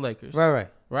sign with the Lakers.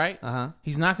 Right? Uh-huh.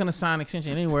 He's not going to sign an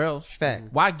extension anywhere else. Fact.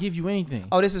 Why give you anything?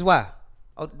 Oh, this is why.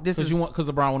 Oh, this is Because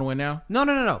LeBron want to win now? No.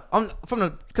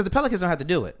 Because the Pelicans don't have to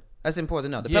do it. That's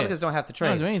important to know. The Pelicans don't have to They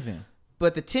don't trade. do anything.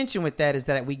 But the tension with that is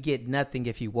that we get nothing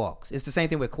if he walks. It's the same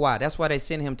thing with Kawhi. That's why they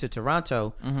sent him to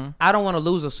Toronto. I don't want to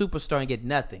lose a superstar and get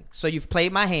nothing. So you've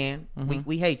played my hand.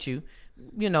 We hate you.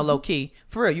 Low key.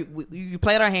 For real, you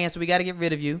played our hand, so we got to get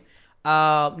rid of you.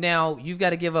 Now you've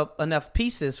got to give up enough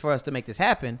pieces for us to make this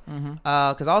happen.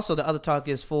 Because also the other talk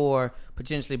is for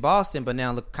potentially Boston, but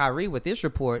now look, Kyrie with this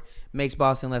report makes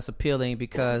Boston less appealing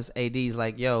because AD's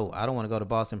like, yo, I don't want to go to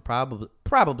Boston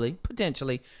probably,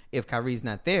 potentially if Kyrie's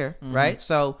not there, right?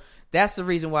 So that's the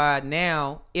reason why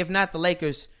now, if not the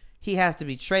Lakers, he has to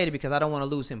be traded because I don't want to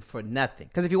lose him for nothing.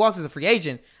 Because if he walks as a free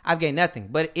agent, I've gained nothing.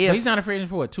 But if he's not a free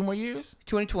agent for what, 2 more years?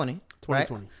 2020.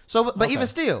 2020. Right? So, but even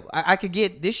still, I could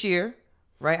get this year,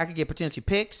 right? I could get potentially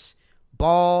picks,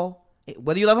 Ball,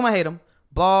 whether you love him or hate him,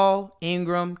 Ball,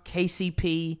 Ingram,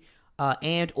 KCP,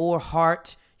 and or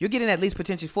Hart. You're getting at least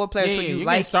potentially 4 players so you you're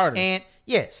like. getting starters. And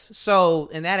yes, so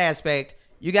in that aspect,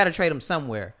 you got to trade him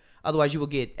somewhere. Otherwise, you will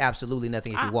get absolutely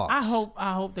nothing if he walks.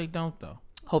 I hope they don't though.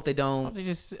 Hope they I don't.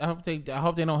 hope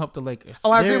they don't help the Lakers.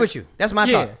 Oh, I agree with you. That's my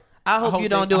thought. I hope you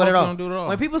don't do it at all.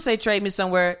 When people say trade me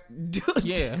somewhere,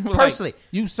 personally, like,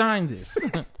 you signed this.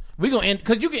 We gonna end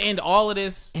because you can end all of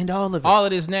this. End all of it. All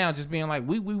of this now, just being like,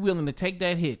 we willing to take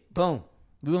that hit. Boom.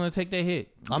 We willing to take that hit.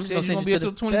 I'm just gonna be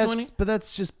until 2020. But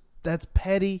that's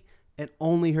petty and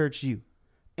only hurts you.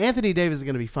 Anthony Davis is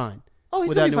going to be fine. Oh,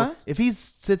 he's gonna be fine. If he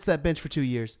sits that bench for 2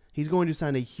 years, he's going to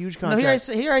sign a huge No, contract.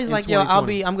 he already's like, yo, I'm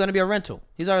going to be a rental.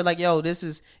 He's already like, yo,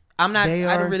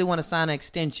 I don't really want to sign an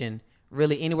extension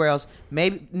really anywhere else.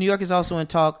 Maybe New York is also in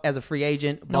talk as a free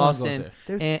agent. Boston,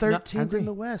 they're 13th in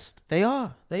the West. They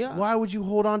are. Why would you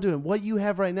hold on to him? What you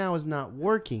have right now is not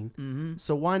working.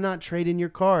 So why not trade in your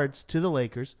cards to the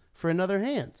Lakers for another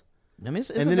hand? I mean,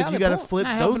 it's and then if you got to flip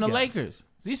not those helping guys. the Lakers.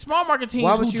 These small market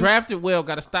teams who drafted well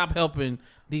got to stop helping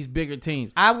these bigger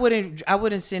teams. I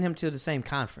wouldn't send him to the same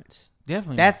conference.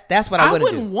 Definitely. That's what I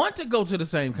wouldn't do. I wouldn't want to go to the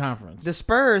same conference. The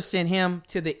Spurs sent him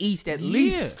to the East at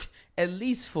least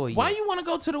for you. Why you want to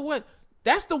go to the West?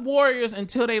 That's the Warriors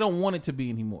until they don't want it to be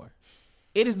anymore.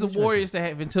 It is the Warriors that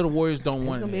have until the Warriors don't want it.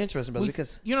 It's gonna be interesting, brother,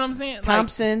 because you know what I'm saying.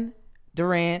 Thompson,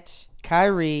 Durant,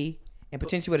 Kyrie, and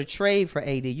potentially with a trade for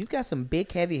AD, you've got some big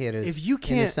heavy hitters.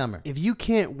 In the summer, if you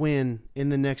can't win in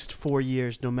the next 4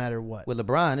 years, no matter what, with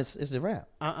LeBron, it's a wrap.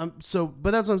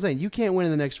 But that's what I'm saying. You can't win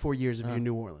in the next 4 years if you're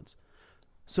New Orleans.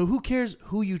 So who cares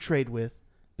who you trade with?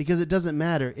 Because it doesn't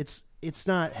matter. It's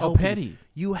not helping. Petty.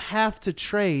 You have to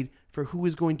trade for who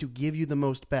is going to give you the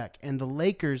most back, and the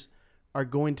Lakers are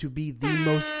going to be the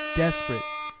most desperate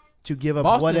to give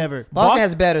up whatever. Boston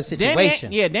has a better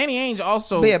situation. Danny Ainge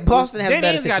also. But yeah, Boston has a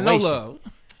better Ainge situation. got no love.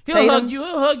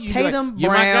 He'll hug you. Tatum, like,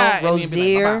 Brown,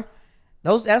 Rozier.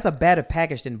 That's a better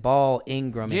package than Ball,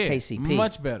 Ingram, and KCP.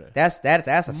 Much better. That's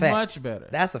a fact. Much better.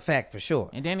 That's a fact for sure.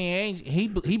 And Danny Ainge,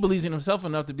 he believes in himself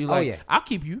enough to be like, I'll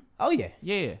keep you. Oh yeah.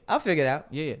 Yeah. I'll figure it out.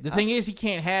 Yeah. The thing is, he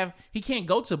can't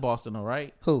go to Boston, though,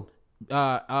 right? Who?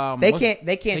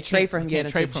 They can't trade for him yet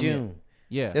until June.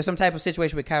 Yeah, there's some type of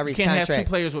situation with Kyrie's contract. contract. Have 2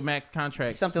 players with max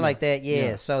contracts, something like that.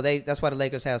 Yeah. So that's why the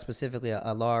Lakers have specifically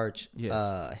a large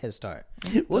head start.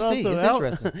 We'll see. It's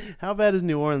interesting. How bad is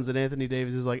New Orleans that Anthony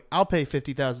Davis is like, I'll pay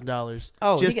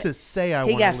 $50,000 to say I want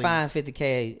to leave. He got fined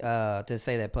 $50K to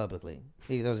say that publicly.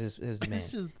 That was his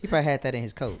demand. He probably had that in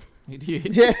his coat. He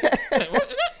did.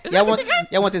 Y'all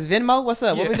want this Venmo? What's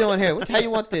up? What we doing here? How you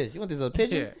want this? You want this a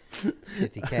picture?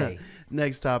 $50K.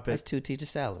 Next topic. That's 2 teachers'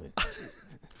 salary.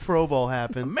 Pro Bowl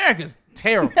happened. America's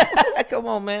terrible. Come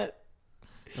on, man.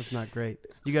 That's not great.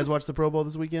 You guys watch the Pro Bowl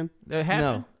this weekend?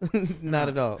 No, not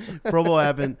at all. Pro Bowl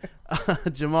happened.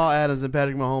 Jamal Adams and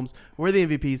Patrick Mahomes were the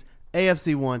MVPs.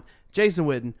 AFC won. Jason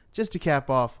Witten, just to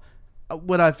cap off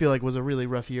what I feel like was a really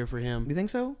rough year for him. You think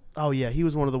so? Oh, yeah. He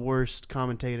was one of the worst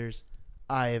commentators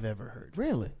I have ever heard.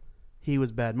 Really? He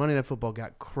was bad. Monday Night Football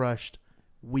got crushed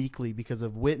weekly because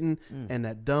of Witten and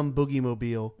that dumb boogie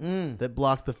mobile that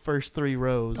blocked the first 3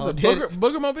 rows. Oh,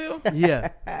 Booger Mobile? Yeah.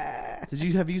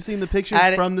 Have you seen the pictures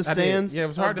from the stands? Yeah, it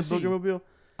was hard to see. Booger Mobile.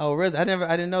 Oh, really? I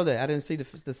didn't know that. I didn't see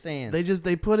the stands.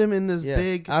 They put him in this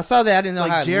big. I saw that. I didn't know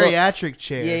how it geriatric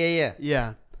chair.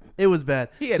 Yeah. It was bad.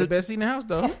 He had the best seat in the house,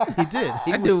 though. He did.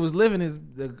 That dude was living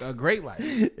a great life.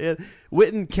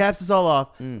 Witten caps us all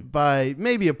off by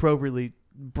maybe appropriately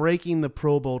breaking the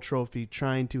Pro Bowl trophy,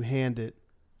 trying to hand it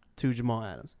to Jamal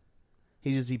Adams.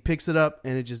 He picks it up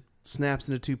and it just snaps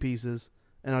into 2 pieces.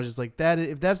 And I was just like,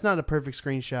 if that's not a perfect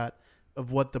screenshot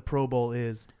of what the Pro Bowl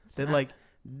is,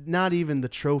 not even the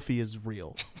trophy is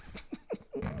real.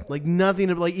 Like nothing,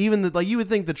 like even the, like you would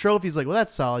think the trophy's like, well,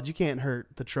 that's solid. You can't hurt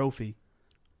the trophy.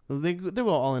 They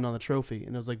were all in on the trophy,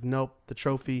 and it was like, nope, the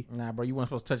trophy. Nah, bro, you weren't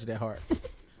supposed to touch it that hard.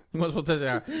 You weren't supposed to touch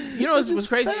it that hard. You know what's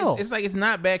crazy? It's like it's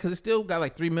not bad because it still got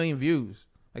like 3 million views.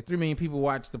 Like 3 million people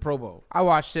watched the Pro Bowl. I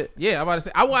watched it. Yeah, I'm about to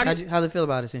say I watched. How do you feel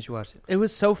about it since you watched it? It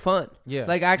was so fun. Yeah,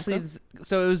 like actually,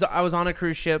 so it was. I was on a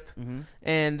cruise ship,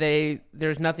 and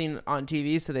there's nothing on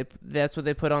TV, so that's what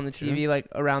they put on the TV, like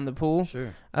around the pool.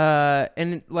 Sure.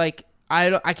 And like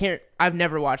I can't. I've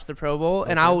never watched the Pro Bowl,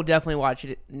 and I will definitely watch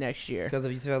it next year Because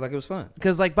you felt like it was fun.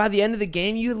 Because like by the end of the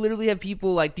game, you literally have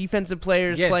people like defensive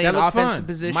players playing offensive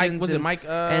positions. Mike?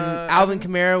 And Alvin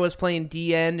Kamara was playing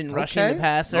D end and rushing the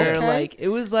passer. Okay. Like it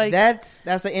was like that's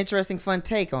an interesting, fun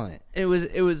take on it. It was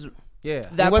yeah.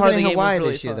 that it wasn't part of the in game Hawaii was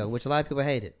really this year fun. though, which a lot of people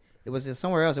hated. It was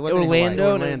somewhere else. It wasn't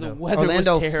Orlando, in Hawaii. and the weather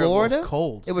Orlando, was terrible. Florida. It was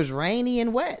cold. It was rainy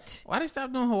and wet. Why they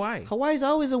stop doing Hawaii? Hawaii's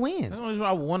always a win. That's the only reason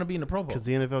I want to be in the Pro Bowl. Because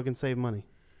the NFL can save money.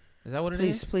 Is that what it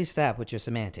is? Please stop with your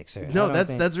semantics, sir. No,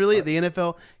 that's really it. The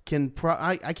NFL can.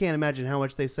 I can't imagine how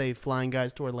much they save flying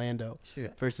guys to Orlando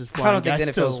versus flying I don't think guys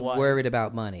the to NFL's Hawaii. worried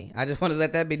about money. I just want to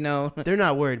let that be known. They're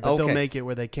not worried, but they'll Okay. make it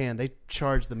where they can. They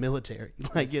charge the military.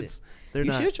 Like they're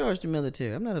You not should charge the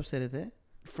military. I'm not upset at that.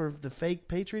 for the fake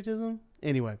patriotism.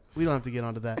 Anyway, we don't have to get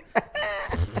onto that.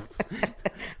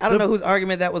 I don't know whose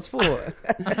argument that was for.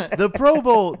 The Pro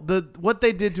Bowl, what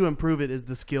they did to improve it is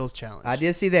the skills challenge. I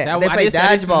did see that. That- They I played did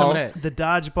see some of dodgeball. that. The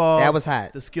dodgeball. That was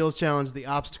hot. The skills challenge, the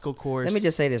obstacle course. Let me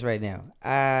just say this right now.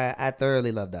 I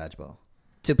thoroughly love dodgeball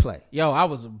to play. Yo, I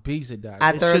was a beast at that.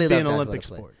 I It thoroughly should be love an dodgeball Olympic to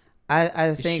play. sport.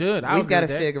 I think should. I we've would got to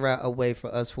agree with that. figure out a way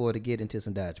for us four to get into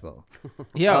some dodgeball.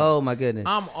 Yo, Oh my goodness.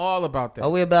 I'm all about that. Are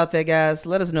we about that, guys?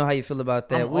 Let us know how you feel about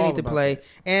that. I'm We all need to about play,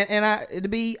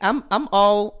 I'm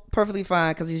all perfectly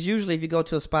fine because it's usually if you go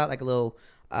to a spot like a little,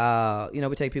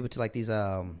 we take people to like these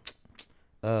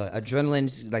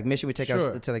adrenaline like mission. We take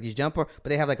Sure. us to like these jumper, but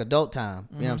they have like adult time.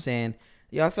 You know what I'm saying?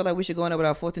 Yeah, I feel like we should go in there with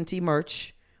our 4th and T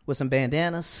merch with some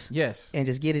bandanas. Yes. And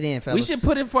just get it in, fellas. We should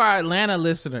put it for our Atlanta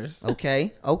listeners.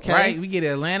 Okay. Right? We get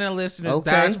Atlanta listeners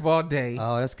Okay. dodgeball day.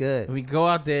 Oh, that's good. And we go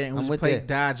out there and I'm we with play that.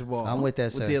 dodgeball. I'm with that,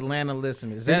 With sir. the Atlanta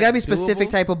listeners. There's got to be specific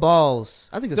type of balls.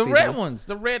 I think it's The feasible. red ones.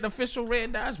 The official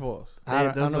red dodgeballs. I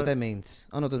don't those know are- what that means.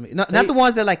 I don't know what that means. No, not the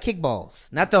ones that like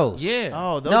kickballs. Not those. Yeah.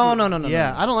 Oh, those No, are- no.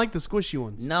 Yeah, No. I don't like the squishy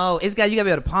ones. No, you got to be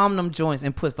able to palm them joints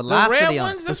and put The velocity red on.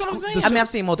 ones? That's what I'm saying. I mean, I've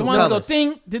seen The multiple ones that go colors.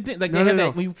 think. Like No, they have no.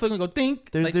 that. When you flick and go think.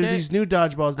 There's like that. these new dodgeballs I now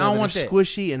don't that are want that.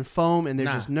 squishy and foam, and they're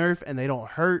Nah. just Nerf, and they don't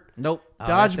hurt. Nope. Oh,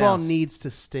 that Dodgeball sounds- needs to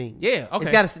sting. Yeah. Okay.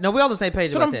 It's got to. No, we're all on the same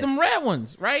page so about them red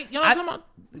ones, right? You know what I'm talking about?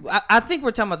 I think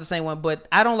we're talking about the same one, but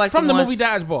I don't like From the the ones, movie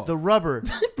Dodgeball. The rubber.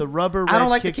 I don't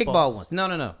like the kickballs. kickball ones.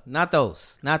 No, not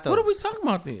those. Not those. What are we talking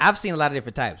about then? I've seen a lot of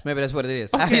different types. Maybe that's what it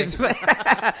is. Okay.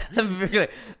 Let me be clear.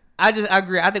 I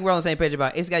agree. I think we're on the same page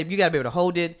about it. You got to be able to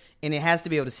hold it, and it has to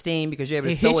be able to steam because you're able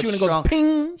to It throw hits it you and it strong. goes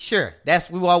ping. Sure,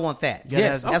 we all want that.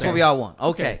 Yes, that's okay. what we all want.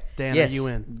 Okay, Dan, yes. are you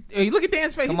in? Hey, look at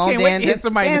Dan's face. Come He on, can't Dan. wait to hit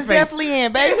somebody Dan's in the face. definitely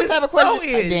in, baby. What type of So question?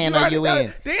 is. Dan, You are already you know.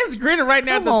 in? Dan's grinning right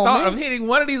now at the Come on, thought man. of hitting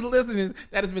one of these listeners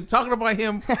that has been talking about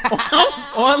him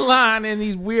online in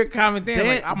these weird comments. Dan's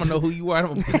like, I'm going to know who you are. I'm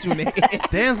going to put you in the head.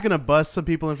 Dan's gonna bust some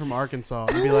people in from Arkansas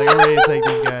and be like, "I'm ready to take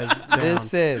these guys down."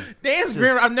 Listen, Dan's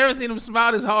grinning. I've never seen him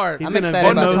smile this hard. He's I'm gonna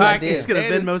excited about Venmo. this idea. He's gonna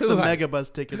That is Venmo too some hot.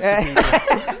 Megabus tickets to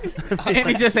people. And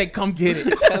he just say, come get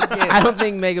it. I don't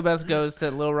think Megabus goes to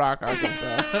Little Rock,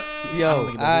 Arkansas.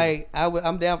 yo,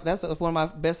 I'm down. That's one of my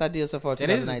best ideas so far. That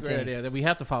is a 2019. great idea that we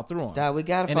have to follow through on. Dog, we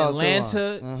gotta An follow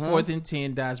Atlanta through on. 4th and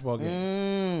 10 dodgeball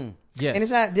game. Yes. And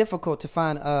it's not difficult to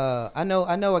find. I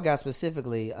know a guy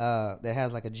specifically that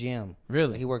has like a gym.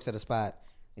 Really? He works at a spot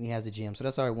and he has a gym. So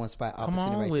that's already one spot Come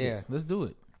opportunity on right with there. it. Let's do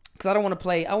it. Because I don't want to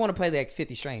play. I want to play like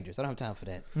 50 strangers. I don't have time for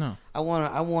that. No. I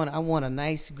want a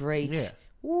nice, great. Yeah.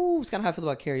 Ooh, it's kind of how I feel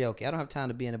about karaoke. I don't have time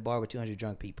to be in a bar with 200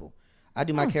 drunk people. I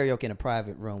do my karaoke in a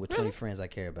private room with 20 friends I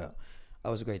care about. Oh,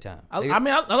 it was a great time. I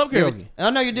love karaoke. I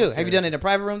know you do. Have you done it in a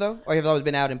private room though, or have you always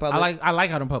been out in public? I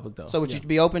like out in public though. So would you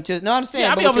be open to? No, I understand.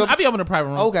 Yeah, but would you I'll be open in a private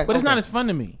room. Okay, but it's okay. not as fun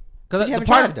to me. Because You haven't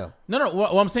tried it, though. No.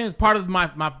 What I'm saying is part of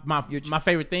my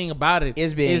favorite thing about it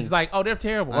is like, oh, they're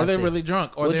terrible, I or they're see. really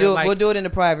drunk, or We'll they're do it. like, We'll do it in the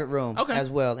private room Okay. as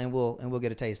well, and we'll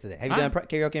get a taste of that. Have you All done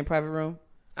karaoke in private room?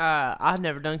 I've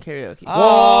never done karaoke. Whoa!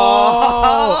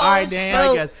 All right, Dan. All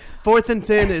right, guys. 4th and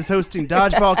 10 is hosting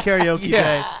dodgeball karaoke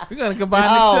day. We're gonna combine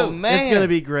Oh the two. man, It's gonna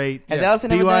be great. Has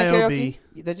Allison ever done BYOB.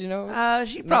 karaoke? That you know?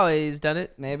 She probably has done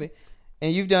it. Maybe.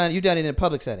 And you've done it in a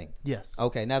public setting. Yes.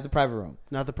 Okay, not the private room.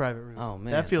 Not the private room. Oh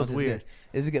man, that feels this is weird. good.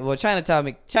 This is good. Well, China taught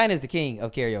me. China's the king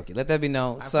of karaoke. Let that be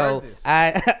known. I've So heard this.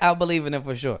 I'll believe in it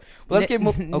for sure. But let's get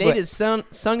moving. Nate has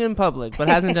sung in public, but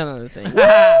hasn't done other things.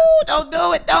 Don't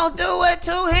do it. Don't do it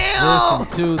to him.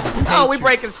 Listen to the Oh, we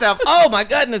breaking stuff. Oh my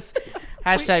goodness.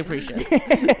 Hashtag pre-show.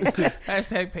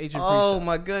 Hashtag page and Oh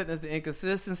my goodness, the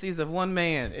inconsistencies of one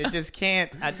man. It just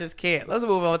can't. I just can't. Let's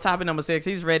move on. Topic number 6.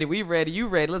 He's ready. We ready. You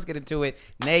ready? Let's get into it.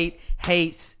 Nate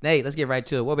hates. Nate, let's get right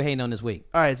to it. What we hating on this week?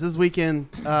 All right, so this weekend,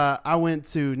 I went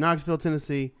to Knoxville,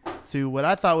 Tennessee, to what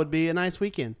I thought would be a nice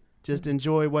weekend. Just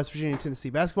enjoy West Virginia and Tennessee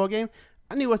basketball game.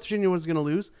 I knew West Virginia was going to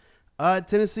lose.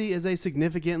 Tennessee is a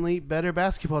significantly better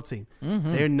basketball team.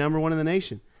 Mm-hmm. They're number 1 in the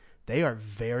nation. They are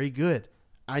very good.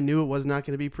 I knew it was not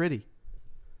going to be pretty,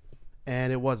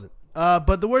 and it wasn't.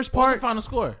 But the worst What was part, the final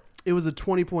score? it was a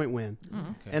 20-point win.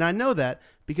 Okay. And I know that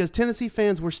because Tennessee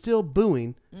fans were still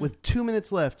booing with 2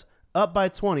 minutes left, up by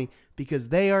 20, because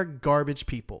they are garbage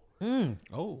people.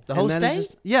 Oh, The whole And that state? is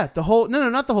just- yeah, the whole. No,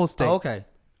 not the whole state. Oh, okay.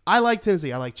 I like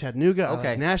Tennessee. I like Chattanooga. I Okay.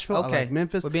 like Nashville. Okay. I like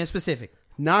Memphis. We're being specific.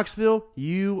 Knoxville,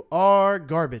 you are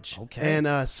garbage. Okay.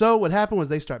 And so what happened was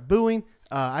they start booing.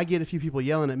 I get a few people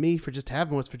yelling at me for just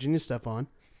having West Virginia stuff on.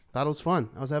 Thought it was fun.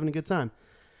 I was having a good time.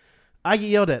 I get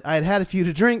yelled at. I had had a few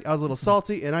to drink. I was a little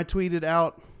salty, and I tweeted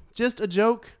out just a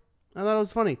joke. I thought it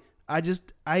was funny.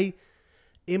 I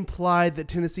implied that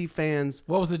Tennessee fans.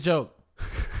 what was the joke?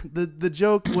 The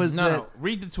joke was No,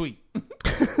 read the tweet.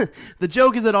 the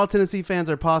joke is that all Tennessee fans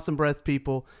are possum breath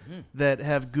people that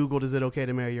have Googled, "Is it okay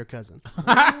to marry your cousin?"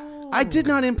 I did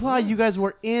not imply you guys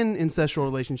were in incestual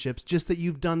relationships, just that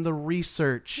you've done the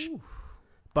research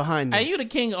behind them. Hey, you the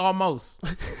king of almost.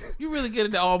 You really good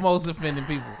at the almost offending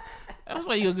people. That's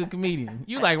why you're a good comedian.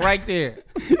 You like right there.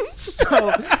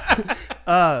 So,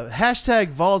 hashtag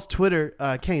Vol's Twitter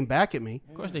came back at me,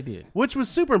 Of course they did. which was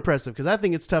super impressive because I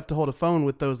think it's tough to hold a phone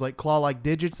with those like claw-like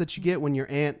digits that you get when your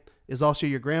aunt is also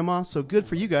your grandma. So good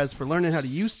for you guys for learning how to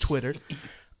use Twitter.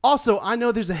 Also, I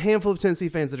know there's a handful of Tennessee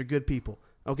fans that are good people.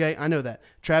 Okay, I know that.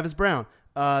 Travis Brown,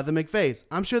 the McVays.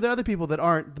 I'm sure there are other people that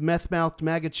aren't the meth-mouthed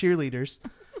MAGA cheerleaders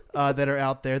that are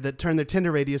out there that turn their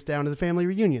Tinder radius down to the family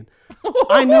reunion.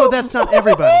 I know that's not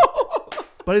everybody,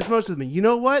 but it's most of them. You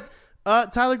know what,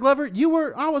 Tyler Glover,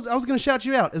 I was going to shout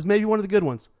you out as maybe one of the good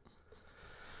ones.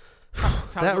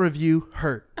 That review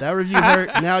hurt.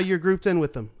 Now you're grouped in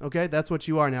with them. Okay, that's what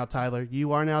you are now, Tyler.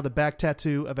 You are now the back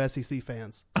tattoo of SEC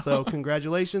fans. So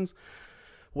congratulations.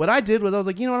 What I did was I was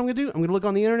like, you know what I'm going to do? I'm going to look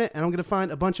on the internet and I'm going to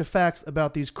find a bunch of facts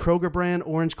about these Kroger brand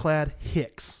orange-clad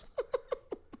hicks.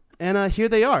 And here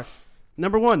they are.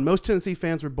 Number 1, most Tennessee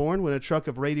fans were born when a truck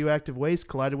of radioactive waste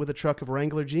collided with a truck of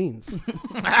Wrangler jeans.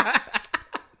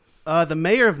 The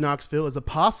mayor of Knoxville is a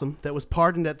possum that was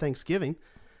pardoned at Thanksgiving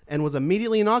and was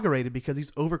immediately inaugurated because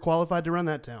he's overqualified to run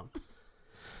that town.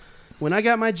 When I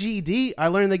got my GED, I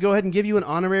learned they go ahead and give you an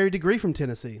honorary degree from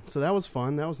Tennessee. So that was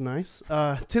fun. That was nice.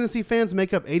 Tennessee fans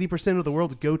make up 80% of the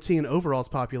world's goatee and overalls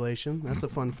population. That's a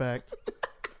fun fact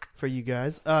for you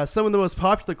guys. Some of the most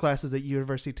popular classes at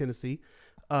University of Tennessee: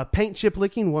 paint chip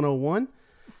licking 101,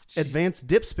 advanced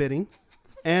dip spitting,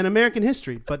 and American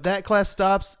history. But that class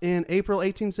stops in April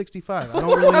 1865. I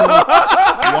don't really know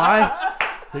why.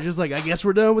 They're just like, I guess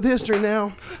we're done with history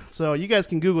now. So you guys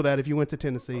can Google that if you went to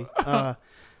Tennessee.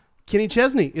 Kenny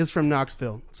Chesney is from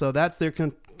Knoxville, so that's their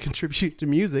contribute to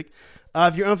music.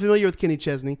 If you're unfamiliar with Kenny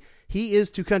Chesney, he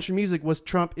is to country music what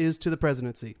Trump is to the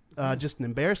presidency. Just an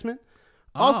embarrassment.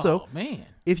 Also, man,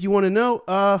 if you want to know,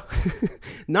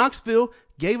 Knoxville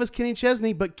gave us Kenny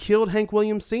Chesney but killed Hank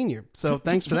Williams Sr. So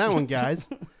thanks for that one, guys.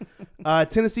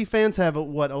 Tennessee fans have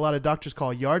what a lot of doctors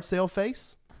call yard sale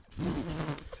face.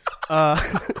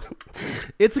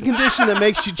 It's a condition that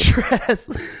makes you dress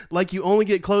like you only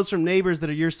get clothes from neighbors that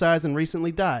are your size and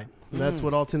recently died. That's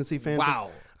what all Tennessee fans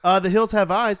are. The Hills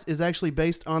Have Eyes is actually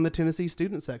based on the Tennessee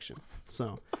student section.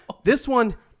 So this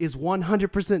one is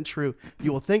 100% true.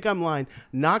 You will think I'm lying.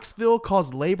 Knoxville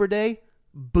calls Labor Day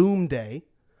Boom Day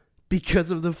because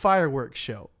of the fireworks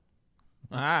show.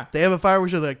 They have a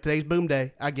fireworks show. They're like, today's Boom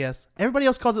Day, I guess. Everybody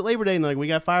else calls it Labor Day, and they're like, we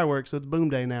got fireworks, so it's Boom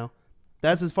Day now.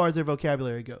 That's as far as their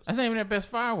vocabulary goes. That's not even their best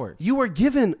fireworks. You were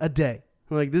given a day.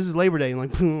 Like, this is Labor Day. And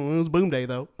like, it was Boom Day,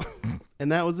 though.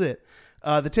 And that was it.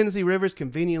 The Tennessee River is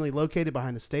conveniently located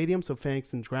behind the stadium, so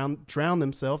fans can drown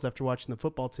themselves after watching the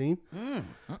football team.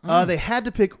 They had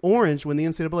to pick orange when the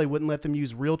NCAA wouldn't let them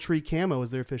use real tree camo as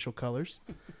their official colors.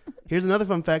 Here's another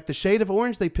fun fact. The shade of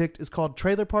orange they picked is called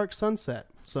Trailer Park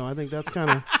Sunset. So I think that's kind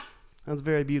of... That's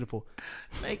very beautiful.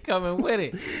 They coming with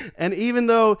it. And even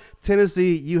though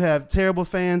Tennessee, you have terrible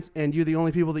fans and you're the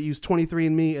only people that use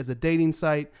 23andMe as a dating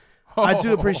site, I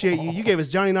do appreciate you. You gave us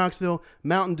Johnny Knoxville,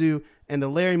 Mountain Dew, and the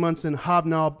Larry Munson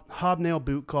hobnail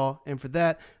boot call. And for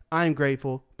that, I am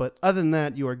grateful. But other than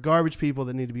that, you are garbage people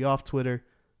that need to be off Twitter.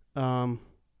 So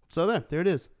there it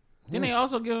is. Didn't they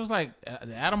also give us like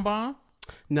the atom bomb?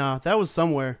 Nah, that was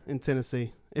somewhere in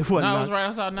Tennessee. It wasn't. No, it was right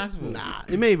outside Knoxville. Nah,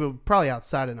 it may be probably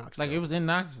outside of Knoxville. Like it was in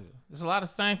Knoxville. There's a lot of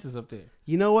scientists up there.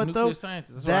 You know what Nuclear though?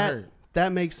 Scientists. That's what I heard.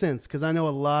 That makes sense because I know a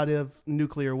lot of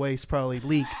nuclear waste probably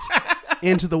leaked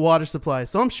into the water supply.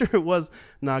 So I'm sure it was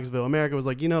Knoxville. America was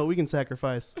like, we can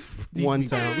sacrifice one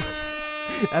town.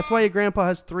 That's why your grandpa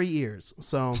has 3 ears.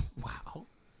 So Wow.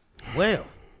 Well,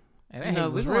 And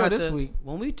that was real this week.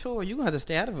 When we tour, you're going to have to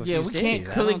stay out of a few Yeah, we cities.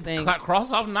 can't really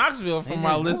cross off Knoxville from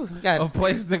our list of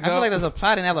places to go. I feel like there's a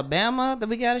plot in Alabama that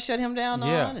we got to shut him down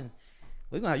Yeah. on. And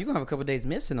you're going to have a couple of days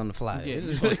missing on the fly. Yeah,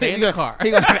 just gonna stay in the car.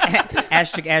 You're gonna have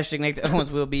asterisk, Nathan Owens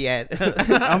will be at.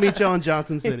 I'll meet y'all in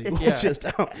Johnson City.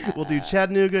 We'll do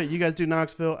Chattanooga. You guys do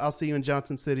Knoxville. I'll see you in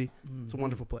Johnson City. It's a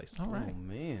wonderful place. All right. Oh,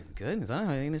 man. Goodness. I don't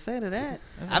have anything to say to that.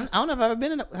 I don't know if I've ever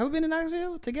been have we been in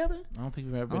Knoxville together? I don't think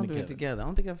we've ever I been don't do it together. together. I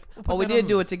don't think I've. We'll We put that did on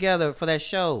do the it together for that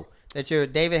show that your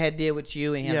David had did with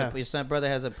you, and he has Yeah. your son brother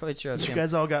has a picture of You him.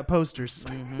 guys all got posters.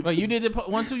 But you did the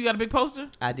one too. You got a big poster.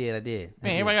 I did.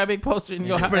 Man, everybody got a big poster in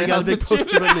your house. Everybody got a big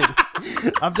poster but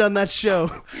me. I've done that show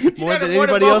more got than it more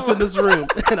than anybody both else of in this room,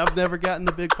 and I've never gotten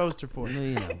the big poster for it. Well,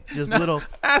 you know. Just little,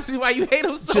 I see why you hate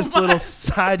him so just much. little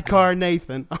sidecar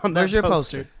Nathan on that Where's your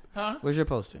poster. poster? Huh? Where's your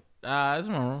poster? It's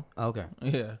in my room. Okay.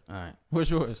 Yeah. All right. Where's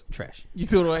yours? Trash. You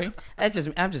threw it away? I'm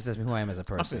just who I am as a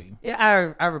feel person. you.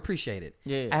 Yeah, I appreciate it.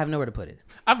 Yeah. I have nowhere to put it.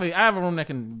 I have a room that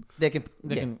can. They can.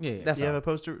 Yeah. That's Do you all. have a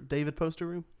poster, David poster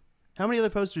room? How many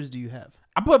other posters do you have?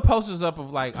 I put posters up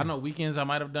of like I know weekends I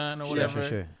might have done or Sure, whatever,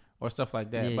 sure. or stuff like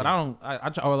that. Yeah, But yeah. I don't. I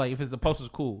try, or like if it's the poster's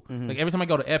cool. Like every time I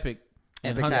go to Epic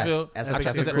in Epic's Huntsville, that's I a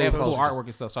try cool to they have cool posters. artwork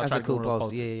and stuff. So I That's try a to cool go to those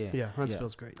poster. posters. Yeah. Yeah,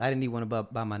 Huntsville's great. I didn't need one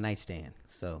by my nightstand,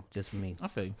 so just for me. I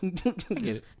feel you. I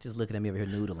get it. Just looking at me over here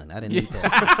noodling. I didn't need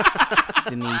that.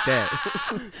 Didn't need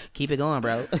that. Keep it going,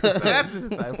 bro. That's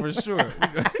for sure.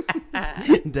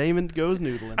 Damon goes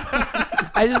noodling.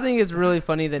 I just think it's really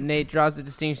funny that Nate draws the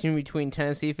distinction between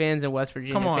Tennessee fans and West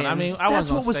Virginia Come on, fans. I mean, I That's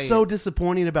wasn't what was gonna say so it.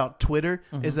 disappointing about Twitter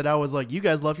is that I was like, you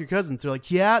guys love your cousins. They're like,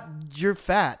 yeah, you're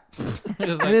fat. It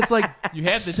was And it's like, you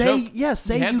had the say, joke. yeah,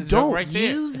 say had you the joke don't. right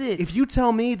there. Use it. If you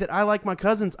tell me that I like my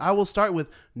cousins, I will start with,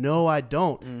 no, I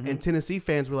don't. And Tennessee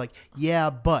fans were like, yeah,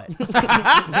 but.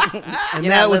 And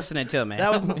You're not listening to me.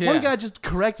 That was Yeah. one guy just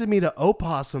corrected me to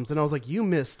opossums, and I was like, you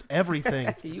missed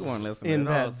everything You weren't listening in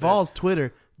at all, that. sir. Vols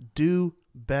Twitter, do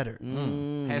better. You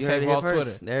Hashtag heard it here Vols first.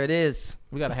 Twitter. There it is.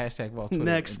 We got a hashtag Vols Twitter.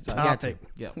 Next Inside. Got to. topic.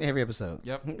 Yep. Every episode.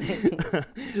 Yep.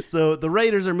 So the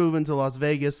Raiders are moving to Las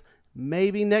Vegas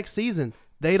maybe next season.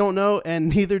 They don't know, and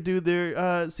neither do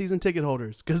their season ticket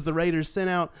holders, because the Raiders sent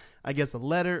out, I guess, a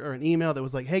letter or an email that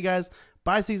was like, hey, guys,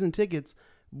 buy season tickets.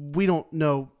 We don't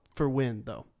know for when,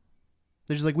 though.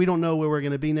 They're just like, we don't know where we're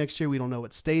going to be next year. We don't know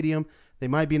what stadium. They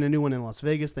might be in a new one in Las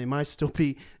Vegas. They might still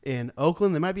be in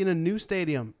Oakland. They might be in a new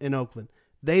stadium in Oakland.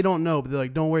 They don't know, but they're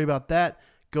like, don't worry about that.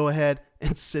 Go ahead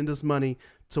and send us money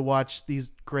to watch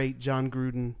these great John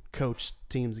Gruden coached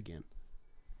teams again.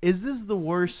 Is this the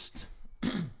worst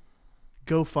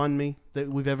GoFundMe that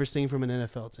we've ever seen from an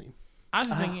NFL team? I was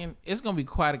just thinking it's gonna be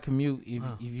quite a commute if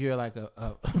you're like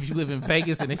if you live in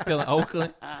Vegas and they still in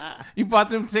Oakland. You bought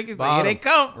them tickets, like, here they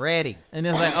come, Ready. and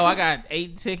it's like, oh, I got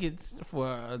 8 tickets for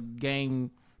a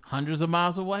game hundreds of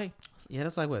miles away. Yeah,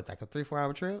 that's like what, like a 3-4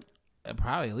 hour trip?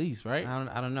 Probably at least, right?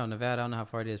 I don't know. Nevada, I don't know how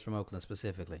far it is from Oakland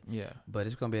specifically. Yeah, But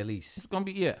it's gonna be at least. it's gonna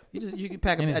be You can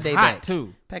pack and a it's day hot bag.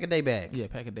 too. Pack a day bag. Yeah,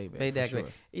 pack a day bag. Day for bag. sure.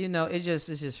 You know, it's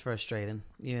just frustrating.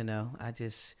 You know,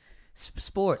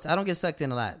 sports. I don't get sucked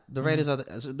in a lot. The Raiders are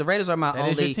my That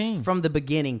is your only team. from the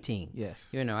beginning team. Yes.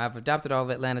 You know, I've adopted all of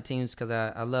Atlanta teams because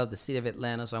I love the city of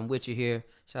Atlanta, so I'm with you here.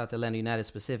 Shout out to Atlanta United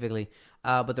specifically.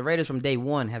 But the Raiders from day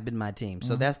one have been my team,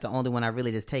 so that's the only one I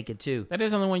really just take it to. That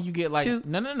is the only one you get like Two-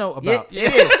 no about. Yeah,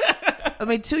 it is. I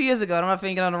mean, 2 years ago, I'm not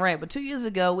finna get on the rant, but 2 years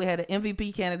ago, we had an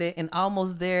MVP candidate and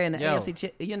almost there in the Yo.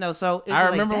 AFC, you know, so it was I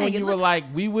like, remember dang, when it you were looks- like,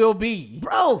 "We will be,"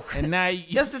 bro, and now you,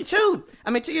 just the two. I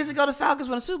mean, 2 years ago, the Falcons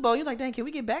won a Super Bowl. You're like, dang, can we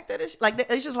get back to this? Like,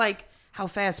 it's just like how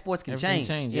fast sports can Everything change.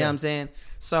 change, You know yeah. what I'm saying?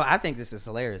 So I think this is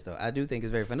hilarious, though. I do think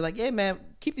it's very funny. Like, yeah, man,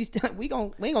 keep these. We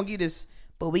ain't gonna give this,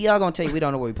 but we are gonna tell you we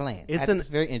don't know where we're playing. It's I think it's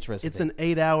very interesting. It's an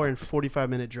 8-hour and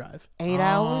 45-minute drive 8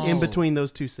 hours in between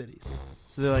those two cities.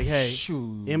 So they're like, hey,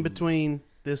 Shoot. in between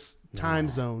this time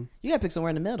zone. You gotta pick somewhere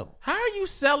in the middle. How are you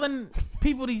selling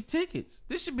people these tickets?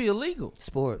 This should be illegal.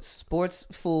 Sports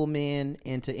fool men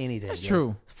into anything. That's yo.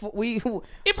 true.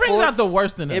 It brings out the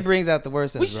worst in us. It brings out the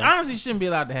worst in us. We honestly shouldn't be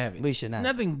allowed to have it. We should not.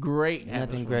 Nothing great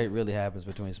Really happens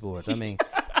between sports. I mean,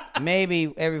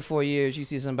 maybe every 4 years you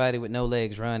see somebody with no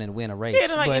legs run and win a race. Yeah,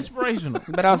 they're like inspirational.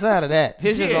 But outside of that,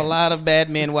 there's just a lot of bad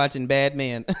men watching bad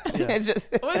men.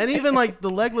 And even like the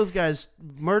legless guys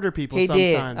murder people He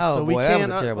did. sometimes. Oh, so we boy, that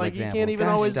can't was a terrible like example. you can't even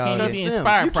Gosh, always dog. trust Be them.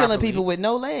 inspired. You're killing properly. people with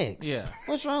no legs. Yeah.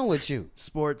 What's wrong with you?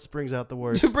 Sports brings out the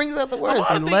worst. It brings out the worst.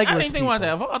 And I legless didn't think about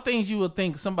people. that. Of all things you would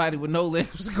think somebody with no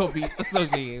legs was gonna be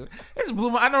associated with. It's blew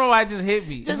my. I don't know why it just hit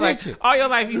me. It's Just like hit you. all your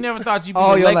life you never thought you'd be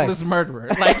All a your legless life. murderer.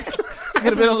 Like I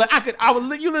could have been. I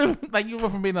would. You live like you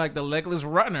went from being like the legless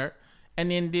runner, and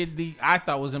then did the I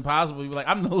thought was impossible. You were like,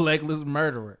 I'm the legless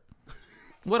murderer.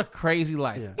 What a crazy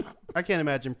life. Yeah, I can't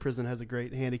imagine prison has a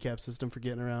great handicap system for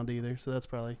getting around either. So that's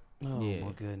probably. Oh Yeah.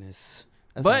 my goodness.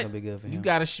 That's not But gonna be good for him. you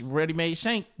got a ready-made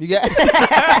shank. You got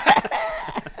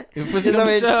If just,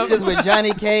 just with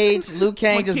Johnny Cage, Luke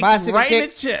Cage, just bicycle right in kick.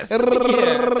 the chest.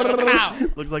 Yeah.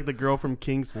 Looks like the girl from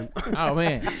Kingsman. Oh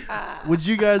man, Would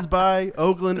you guys buy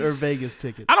Oakland or Vegas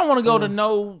tickets? I don't want to go to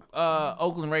no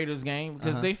Oakland Raiders game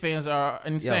because they fans are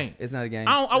Yo, insane. it's not a game.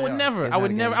 I would never. It's I not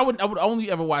would a never. game. I would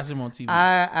only ever watch them on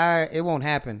TV. It won't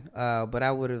happen. But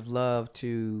I would have loved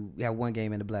to have one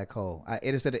game in the black hole.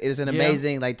 It is an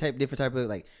amazing different type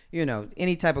of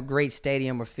any type of great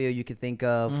stadium or field you could think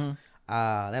of.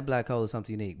 That black hole is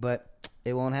something unique, but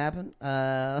it won't happen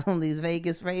on these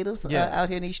Vegas Raiders out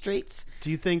here in these streets. Do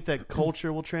you think that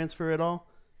culture will transfer at all?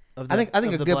 I think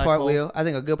a good part will. I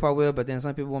think a good part will, but then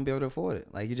some people won't be able to afford it.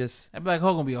 Like that black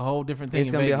hole gonna be a whole different thing. It's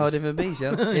gonna be a whole different beast,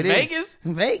 yo. It is. Vegas,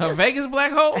 Vegas, a Vegas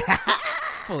black hole,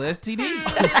 full STD.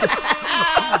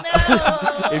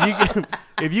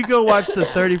 If you go watch the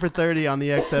 30 for 30 on the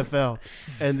XFL,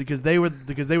 and because they were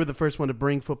the first one to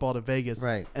bring football to Vegas,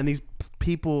 right? And these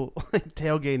people like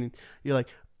tailgating, you're like,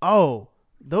 oh,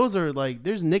 those are like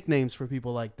there's nicknames for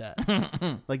people like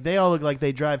that. Like they all look like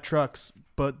they drive trucks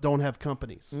but don't have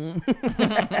companies.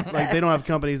 Like they don't have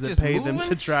companies that Just pay them to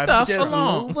moving drive. stuff Just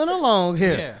along. moving along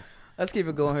here. Yeah. Let's keep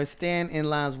it going here. Stand in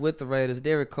lines with the Raiders.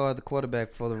 Derek Carr, the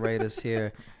quarterback for the Raiders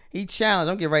here. He challenged,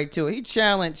 I'll get right to it. He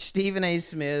challenged Stephen A.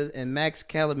 Smith and Max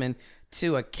Kellerman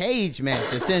to a cage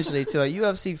match, essentially, to a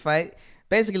UFC fight.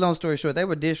 Basically, long story short, they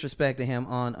were disrespecting him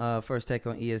on First Take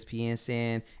on ESPN,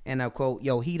 saying, and I quote,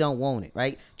 yo, he don't want it,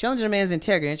 right? Challenging a man's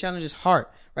integrity and challenging his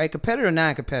heart, right? Competitor or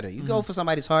non-competitor. You go for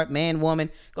somebody's heart, man, woman,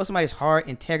 go somebody's heart,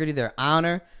 integrity, their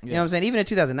honor. You know what I'm saying? Even in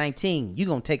 2019, you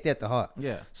going to take that to heart.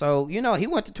 Yeah. So, he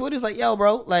went to Twitter. He's like, yo,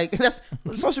 bro, like, that's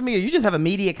social media. You just have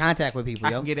immediate contact with people,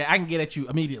 I yo. can get at you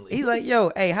immediately. He's like,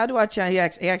 yo, hey, how do I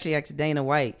challenge? He actually asked Dana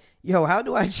White, yo, how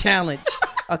do I challenge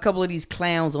a couple of these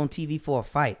clowns on TV for a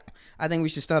fight? I think we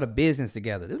should start a business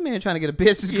together. This man trying to get a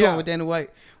business going with Dana White,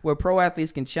 where pro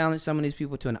athletes can challenge some of these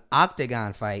people to an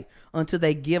octagon fight until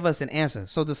they give us an answer.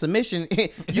 So the submission,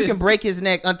 you can break his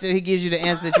neck until he gives you the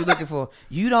answer that you're looking for.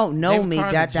 You don't know David me,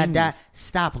 Carr's a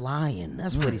Stop lying.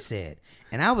 That's what he said.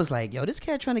 And I was like, yo, this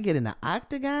cat trying to get in the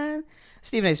octagon?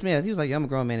 Stephen A. Smith, he was like, yo, I'm a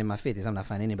grown man in my 50s. I'm not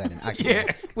finding anybody in the octagon.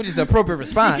 Which is the appropriate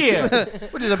response.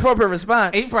 Which is the appropriate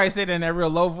response. He probably said that in that real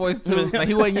low voice, too. Like,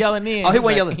 he wasn't yelling in. Oh, he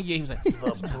wasn't yelling. Yeah, he was like,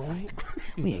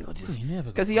 We ain't gonna do this.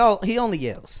 Because he only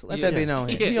yells. Let that be known.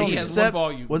 Yeah, He only he has yells. one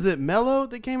volume. Was it Mello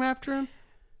that came after him?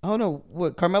 Oh, no.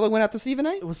 What, Carmelo went after Stephen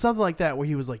A? It was something like that where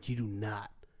he was like, you do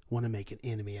not want to make an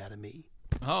enemy out of me.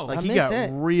 Oh, Like I he missed got that.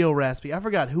 real raspy. I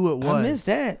forgot who it was. I missed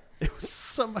that. It was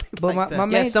somebody But like my that.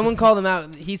 main- Yeah, someone called him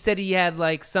out. He said he had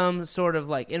like some sort of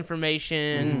like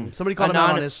information. Somebody called him out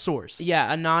on his source.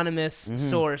 Yeah, anonymous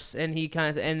source, and he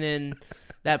and then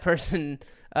that person,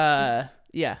 said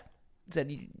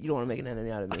you don't want to make an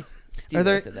enemy out of me. Steve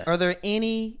said that. Are there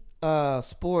any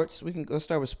sports? Let's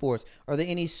start with sports. Are there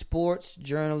any sports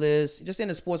journalists, just in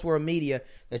the sports world media,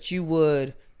 that you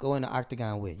would go in the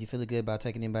octagon with? You feel good about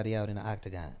taking anybody out in the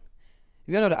octagon?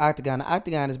 You know the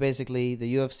octagon is basically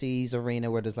the UFC's arena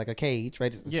where there's like a cage,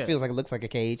 right? It feels like it looks like a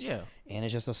cage. Yeah. And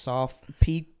it's just a soft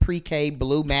pre-K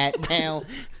blue mat down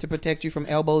to protect you from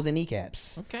elbows and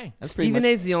kneecaps. Okay. Stephen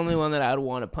A's the only one that I would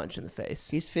want to punch in the face.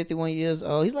 He's 51 years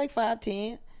old. He's like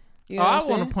 5'10". You know I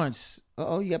want to punch.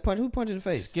 You got punch. Who punched in the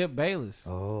face? Skip Bayless.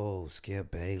 Oh,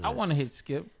 Skip Bayless. I want to hit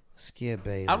Skip. Skip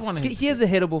Bayless. I want to. He has a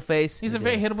hittable face. He's a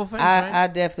very hittable face. I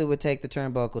definitely would take the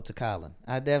turnbuckle to Colin.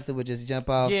 I definitely would just jump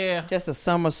off. Yeah. Just a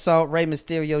somersault, Rey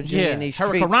Mysterio Jr. in these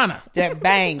streets. Hurricanrana. That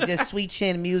bang, just sweet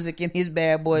chin music in his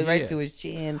bad boy right to his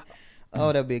chin. Oh,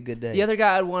 that'd be a good day. The other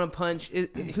guy I'd want to punch,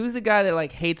 who's the guy that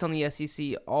like hates on the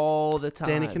SEC all the time?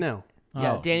 Danny Cannell.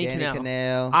 Yeah, Oh, Danny Danny Kanell.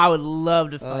 Kanell. I would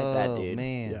love to fight that Oh, dude.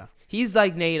 man. Yeah. He's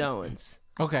like Nate Owens.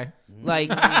 Okay. Like,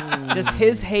 just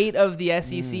his hate of the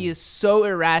SEC is so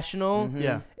irrational.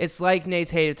 Yeah. It's like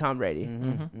Nate's hate of Tom Brady.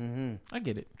 I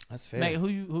get it. That's fair. Nate, who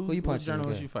you punching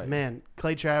journalist again? you fight? Man,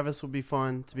 Clay Travis would be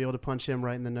fun to be able to punch him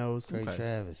right in the nose. Great Okay.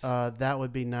 Travis. That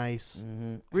would be nice.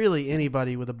 Really,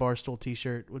 anybody with a Barstool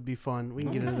T-shirt would be fun. We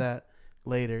can get into that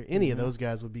later. Any of those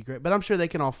guys would be great. But I'm sure they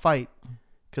can all fight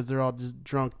because they're all just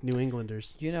drunk New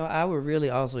Englanders. You know, I would really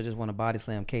also just want to body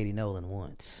slam Katie Nolan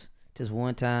once. Just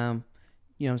one time.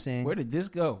 You know what I'm saying? Where did this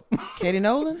go? Katie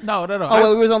Nolan? No. Oh,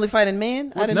 well, we was only fighting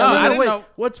men? I didn't No, know. I that. didn't Wait, know.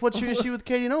 what's your issue with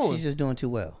Katie Nolan? She's just doing too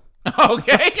well.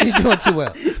 Okay. She's doing too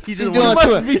well. He She's just doing wants-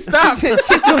 too must well. be stopped.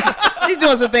 She's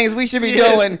doing some things we should be She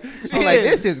is. doing. She I'm like,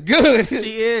 is. this is good.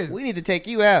 She is. We need to take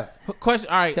you out. Question.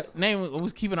 All right. Name.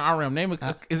 Who's keeping our realm? Name.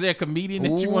 Is there a comedian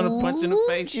that you want to punch in the Ooh,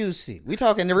 face? Juicy. We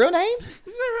talking the real names? Is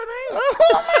that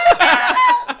real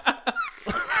name?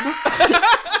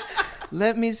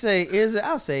 Let me say,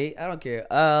 I'll say, I don't care.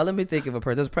 Let me think of a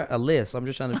person. There's a list. I'm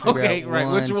just trying to figure Okay. out Right.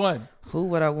 Which one? Who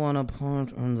would I want to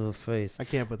punch on the face? I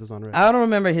can't put this on record. I don't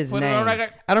remember his Put it name. on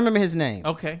record? I don't remember his name.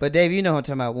 Okay. But Dave, you know what I'm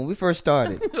talking about. When we first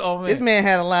started, Oh man. this man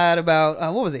had a line about,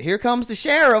 what was it? Here comes the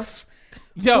sheriff.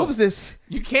 Yo. What was this?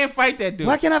 You can't fight that dude.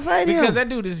 Why can't I fight him? Because that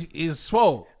dude is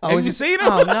swole. Oh, Have is you it- seen him?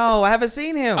 Oh, no. I haven't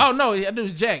seen him. Oh no, that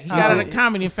dude's Jack. He got out of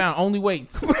comedy and found only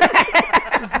weights.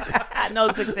 no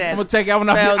success. I'm gonna take that one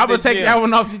off. Found I'm gonna the take gym. that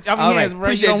one off your All right. hands, bro.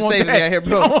 Appreciate you don't want saving that. me out here,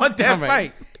 bro. You don't want that All right.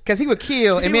 fight. Because he would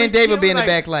kill, and He me and would Dave kill, would be in the like,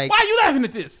 back like, why are you laughing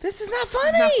at this? this is not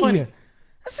funny. not funny.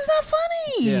 This is not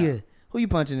funny. Yeah. Who you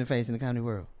punching in the face in the comedy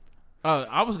world?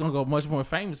 I was gonna go much more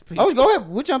famous people. Oh, go ahead.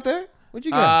 We'll jump there. What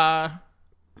you got?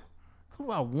 Who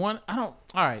do I want? I don't.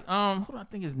 All right. Who do I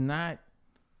think is not?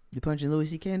 You punching Louis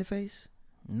C.K. in the face?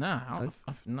 Nah.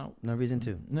 No. No reason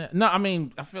to. No, I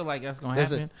mean, I feel like that's gonna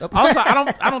There's happen. a- Also,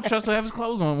 I don't trust who have his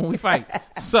clothes on when we fight.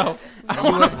 So I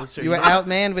don't wanna, You were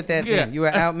outmanned with that Yeah. thing. You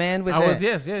were outmanned with I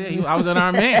that. was I was an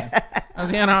armed man. I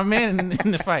was an armed man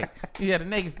in the fight. He had a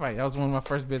naked fight. That was one of my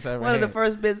first bits I ever One had. of the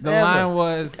first bits The ever. line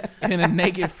was, in a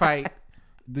naked fight,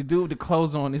 the dude with the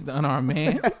clothes on is the unarmed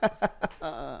man.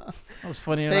 That was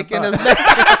funny. Taking us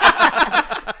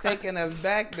back. Taking us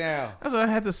back now. That's what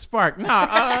I had to spark.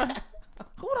 Nah,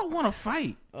 who would I want to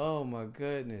fight? Oh my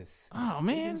goodness. Oh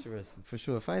man, Interesting. For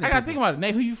sure. Fighting I gotta people. think about it.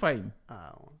 Nate, who you fighting?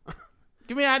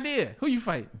 Give me an idea. Who you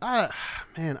fighting?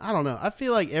 Man, I don't know. I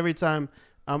feel like every time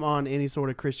I'm on any sort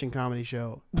of Christian comedy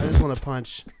show, I just want to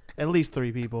punch at least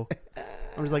 3 people.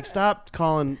 I'm just like, stop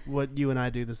calling what you and I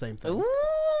do the same thing. Ooh.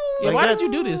 Yeah, Like, why did that's-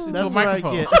 you do this into a That's what I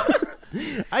microphone?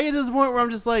 get. I get to this point where I'm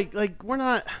just like we're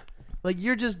not, like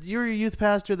you're a youth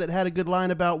pastor that had a good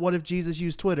line about what if Jesus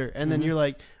used Twitter, and then you're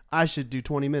like, I should do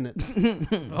 20 minutes,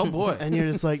 Oh boy. and you're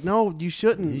just like, no, you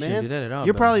shouldn't, You man. shouldn't do that at all,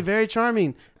 You're brother. probably very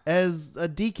charming as a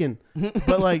deacon,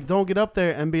 but like, don't get up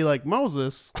there and be like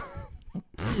Moses.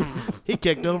 He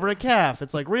kicked over a calf.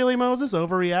 It's like, really, Moses?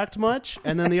 Overreact much?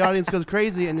 And then the audience goes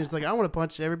crazy, and it's like, I want to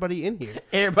punch everybody in here.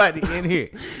 Everybody in here.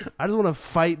 I just want to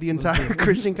fight the entire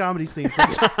Christian comedy scene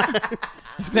sometimes.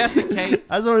 If that's the case,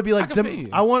 I just want to be like, I can feel you.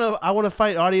 I want to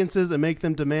fight audiences and make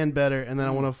them demand better, and then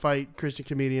I want to fight Christian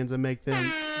comedians and make them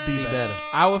be Be better. better.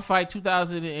 I would fight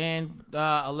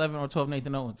 2011 or 12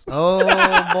 Nathan Owens.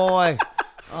 Oh boy.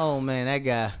 Oh man, that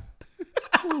guy.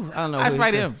 Whew, I don't know. I'd who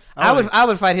fight he's- him. I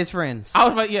would fight his friends. I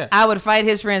would fight. Yeah. I would fight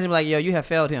his friends and be like, yo, you have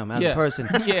failed him as Yeah. a person.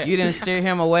 Yeah. You didn't steer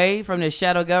him away from the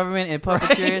shadow government and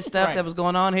puppeteer Right, stuff right. that was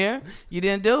going on here. You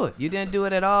didn't do it. You didn't do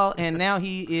it at all. And now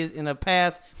he is in a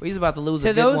path where he's about to lose To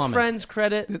a good those woman. friends'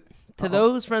 credit, Come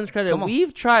on.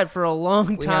 We've tried for a long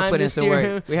we have time put to in some steer work.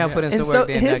 him. We have put in And some so work.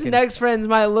 Dan his Duncan. next friends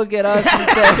might look at us and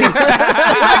say, He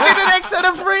might be the next set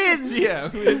of friends. Yeah.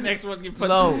 The next one get put.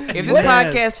 Lo, if this Yes.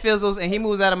 podcast fizzles and he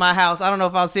moves out of my house, I don't know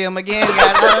if I'll see him again, guys.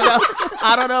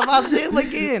 I don't know if I'll see him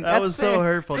again. That That's was fair. so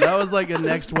hurtful. That was like a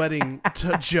next wedding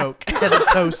joke at a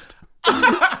toast.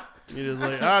 You're just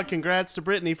like, congrats to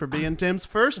Brittany for being Tim's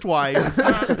first wife. It's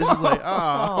just like,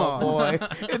 Oh boy,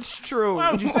 it's true.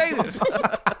 Why would you say this?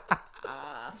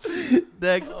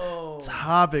 Next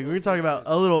topic. We're going to talk about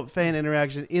a little fan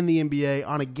interaction in the NBA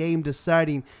on a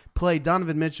game-deciding play.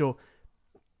 Donovan Mitchell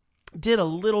did a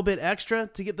little bit extra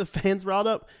to get the fans riled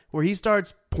up, where he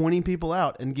starts pointing people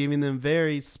out and giving them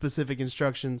very specific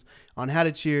instructions on how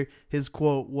to cheer. His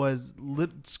quote was,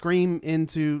 scream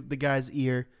into the guy's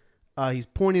ear. He's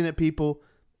pointing at people.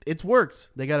 It's worked.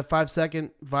 They got a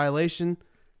 5-second violation.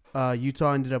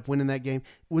 Utah ended up winning that game.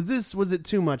 Was it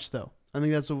too much, though? I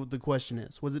think that's what the question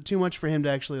is. Was it too much for him to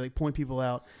actually like point people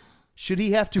out Should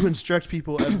he have to instruct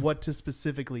people at what to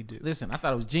specifically do? Listen, I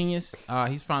thought it was genius.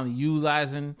 He's finally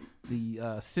utilizing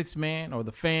the six man or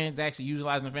the fans, actually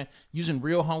utilizing the fans, using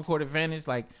real home court advantage.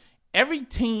 Like every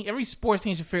sports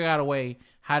team should figure out a way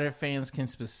how their fans can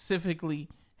specifically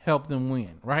help them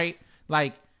win, right?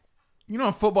 Like, you know,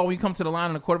 in football, when you come to the line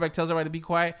and the quarterback tells everybody to be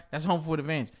quiet, that's home court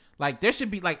advantage. Like there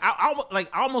should be I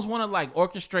almost want to like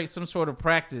orchestrate some sort of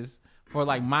practice for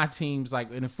like my teams,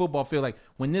 like in the football field, like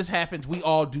when this happens, we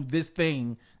all do this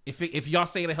thing. If y'all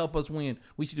say to help us win,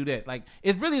 we should do that. Like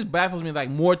it really baffles me. Like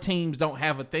more teams don't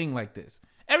have a thing like this.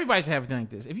 Everybody should have a thing like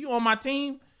this. If you on my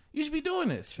team, you should be doing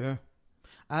this. Sure.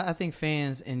 I think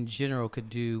fans in general could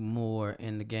do more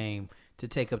in the game to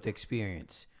take up the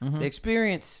experience. Mm-hmm. The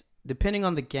experience, depending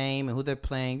on the game and who they're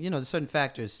playing, you know, certain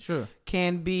factors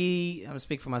can be, I'm going to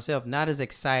speak for myself, not as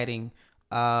exciting.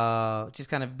 Just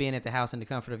kind of being at the house in the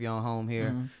comfort of your own home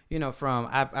here. Mm-hmm. You know,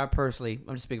 I personally,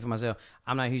 I'm just speaking for myself.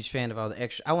 I'm not a huge fan of all the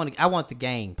extra. I want the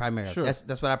game primarily. Sure.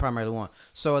 That's what I primarily want.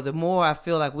 So the more I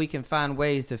feel like we can find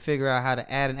ways to figure out how to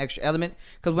add an extra element,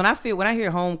 because when I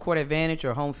hear home court advantage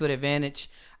or home field advantage,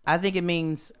 I think it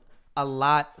means a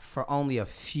lot for only a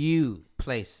few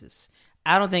places.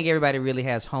 I don't think everybody really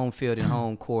has home field and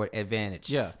home court advantage.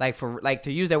 Yeah. Like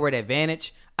to use that word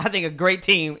advantage, I think a great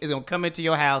team is gonna come into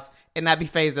your house and not be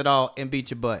phased at all and beat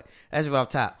your butt. That's right off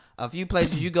top. A few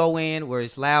places you go in where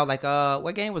it's loud, like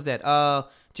what game was that?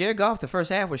 Jared Goff, the first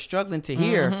half, was struggling to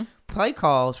hear play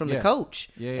calls from the coach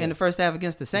in the first half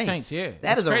against the Saints.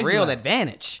 That is a real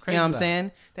advantage. You know what I'm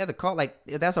saying? They have to call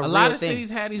that's a real lot of thing.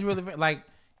 Cities had these really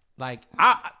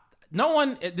no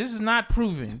one. This is not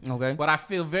proven. Okay, but I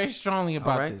feel very strongly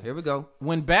about this. Here we go.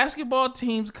 When basketball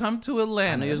teams come to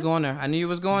Atlanta, I knew you was going there. I knew you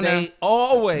was going there.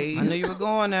 I knew you were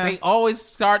going there. They always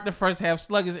start the first half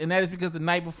sluggish, and that is because the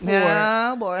night before,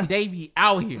 they be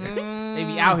out here. They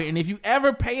be out here, and if you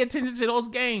ever pay attention to those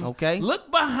games,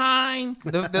 look behind.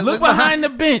 Look behind the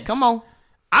bench. Come on.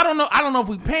 I don't know if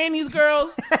we paying these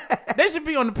girls. They should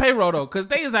be on the payroll though, because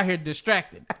they is out here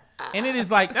distracted. And it is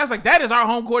that is our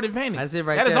home court advantage. That's it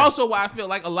right there. That is also why I feel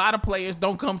like a lot of players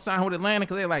don't come sign with Atlanta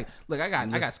because they're like, look, I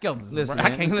got skeletons. Listen, bro.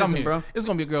 I can't come here. Bro. It's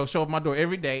gonna be a girl show up my door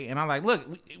every day, and I'm like, look,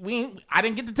 I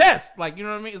didn't get the test. Like, you know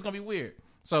what I mean? It's gonna be weird.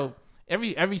 So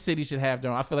every city should have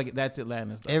their own. I feel like that's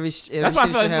Atlanta's. That's why I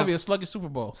feel like it's gonna be a sluggish Super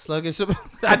Bowl. Sluggish Super Bowl.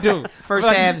 I do. First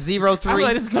half 0-3. I feel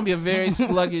like this is gonna be a very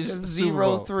sluggish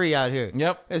 0-3 out here.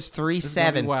 Yep. It's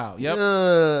 3-7. Wow. Yep.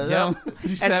 Yep.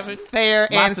 3-7. Fair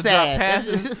and sad.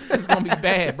 Passes. It's gonna be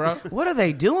bad, bro. What are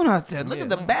they doing out there? Look at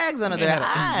the bags under their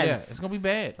eyes. Yeah, it's gonna be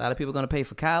bad. A lot of people are gonna pay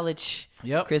for college.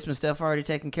 Yep. Christmas stuff already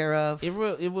taken care of. It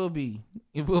will be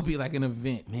like an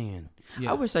event, man.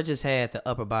 Yeah. I wish I just had the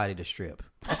upper body to strip.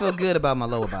 I feel good about my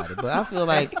lower body, but I feel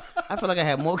like I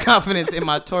have more confidence in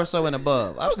my torso and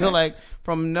above. I feel like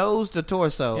from nose to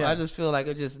torso, I just feel like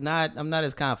I'm not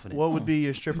as confident. What would be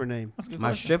your stripper name?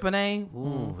 My stripper name?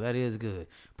 Ooh, that is good.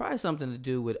 Probably something to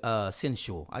do with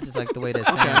sensual. I just like the way that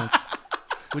sounds.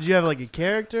 Would you have like a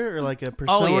character or like a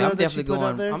persona? Oh yeah, I'm that definitely you put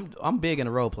going. out there? I'm big in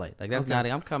the role play. Like that's not.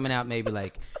 I'm coming out maybe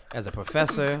like as a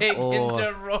professor or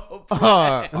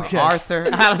Arthur.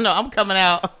 I don't know. I'm coming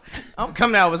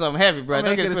out with something heavy, bro.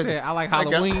 Don't get it twisted. I like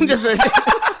Halloween.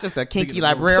 Just a kinky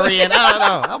librarian. I don't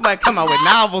know. I might come out with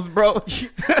novels, bro.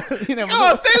 You know,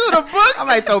 stay with a book. I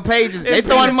might throw pages. They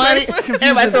throwing money.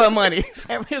 Everybody throwing money.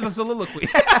 Here's a soliloquy.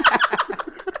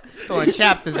 Throwing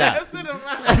chapters out.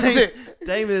 That's it.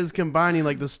 Damon is combining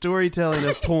like the storytelling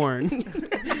of porn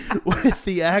with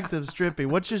the act of stripping.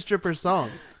 What's your stripper song?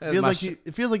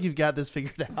 It feels like you've got this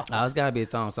figured out. Oh, it's got to be a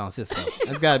thong song, Cisco.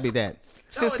 It's got to be that.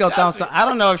 Cisco thong song. I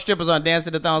don't know if strippers are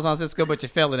dancing to the thong song, Cisco, but you're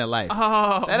failing in life.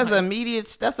 Oh, that is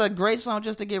immediate. That's a great song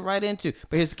just to get right into.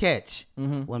 But here's the catch.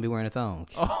 Wouldn't be wearing a thong.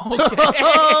 Oh,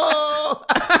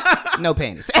 okay. No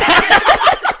panties.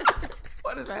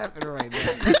 What is happening right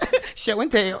now? Show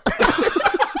and tell.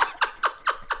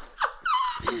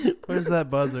 Where's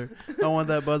that buzzer? I want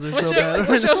that buzzer so bad.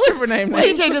 What's your stripper name? Well,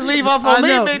 you can't just leave off on me,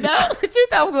 big dog. What you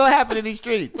thought was going to happen in these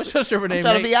streets? What's your stripper name, I'm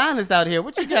trying to be honest out here.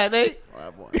 What you got, Nate?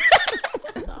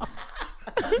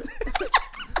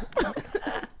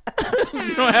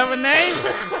 You don't have a name?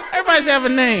 Everybody should have a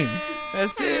name.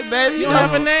 That's it, baby. You don't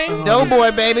have a name?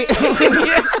 Doughboy, baby.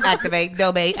 Activate,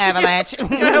 Doughboy, Avalanche. You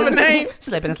have a name?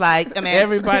 Slip and slide.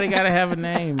 Everybody got to have a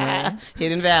name, man.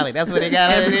 Hidden Valley. That's what they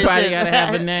got. Everybody got to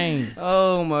have a name.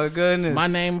 Oh, my goodness. My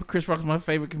name, Chris Rock, is my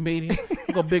favorite comedian.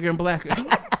 Go bigger and blacker.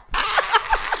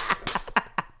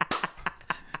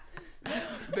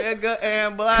 Bigger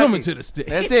and blacker. Coming to the stage.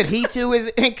 That's it. He, too, is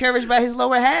encouraged by his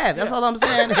lower half. That's all I'm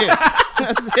saying here.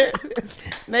 That's it.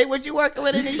 Nate, what you working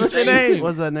with in these What's your streets? name?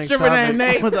 What's that next Stripper topic? name,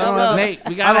 Nate. What's that? Nate,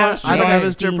 we got I don't have a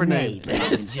Nasty stripper Nate, name.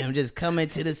 ladies and gentlemen, just coming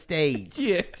to the stage.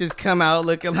 Yeah. Just come out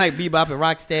looking like Bebop and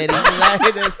Rocksteady.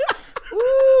 Like this.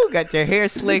 Woo, got your hair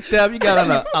slicked up. You got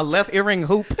on a left earring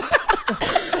hoop.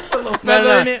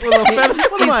 feather in it with a little feather.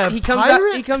 What am I, a He comes pirate?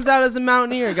 out. He comes out as a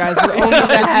mountaineer, guys. With only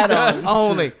the hat on,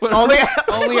 Only a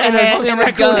and hat a and a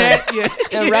raccoon gun. hat. Yeah.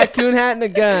 And a raccoon hat and a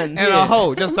gun. And a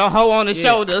hoe. Just a hoe on the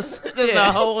shoulders. Just Yeah.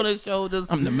 a hoe on the shoulders.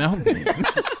 I'm the mountain man.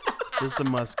 Just a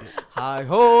musket. Hi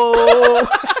ho.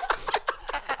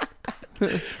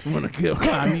 I'm gonna go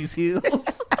climb these hills.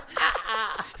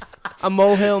 A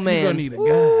molehill You're man. gonna need a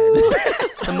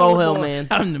guide. A molehill man.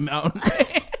 I'm the mountain man.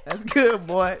 That's good,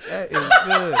 boy. That is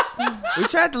good. We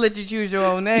tried to let you choose your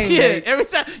own name. Yeah, Nate. every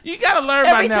time you gotta learn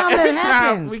Every by now. time that Every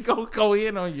time happens. we go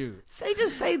in on you.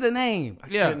 Just say the name.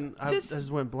 Yeah, I just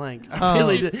went blank. I Oh,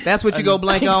 really did. That's what you go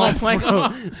blank on. Like,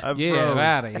 oh, I yeah, froze.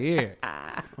 out of here.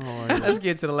 Oh, Let's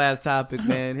get to the last topic,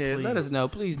 man. Here, let us Please. know.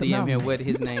 Please DM him what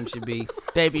his name should be.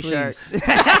 Baby shark. Please.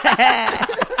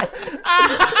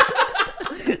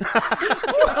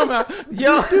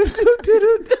 Yo.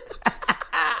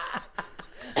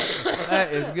 That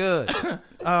is good.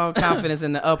 Confidence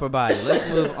in the upper body. Let's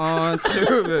move on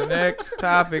to the next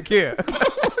topic here.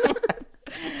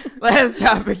 Last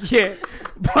topic here.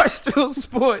 Barstool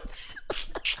Sports.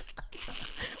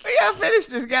 We gotta finish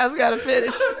this, guys. We gotta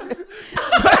finish.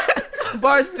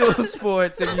 Barstool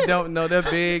Sports, if you don't know, they're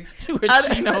big. You were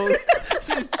Chinos.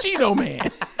 He's Chino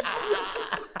man.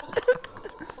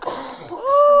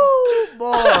 Oh,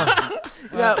 boy.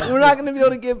 Yeah, we're not going to be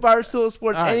able to give Barstool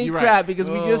Sports All right, any you're right. crap because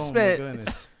we just Oh, my spent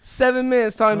goodness. 7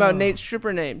 minutes talking about Nate's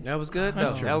stripper name. That was good,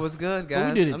 though. That was good, guys. Well,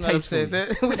 we did it I'm not upset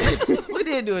tastefully. that- we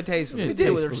did do it tastefully. Yeah, We did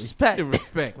it with tastefully. respect. With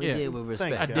respect. We Yeah. did with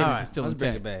respect. Thanks, I guys. did. All It's right, still let's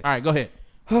bring it intact. back. All right, go ahead.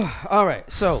 All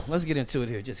right, so let's get into it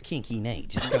here. Just kinky Nate,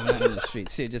 just coming out in the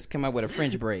streets. Here, just come out with a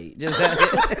French braid. Just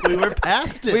we were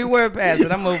past it. we were past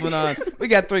it. I'm moving on. We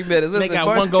got 3 minutes. They got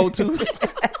one go to.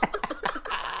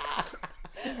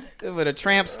 with a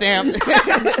tramp stamp.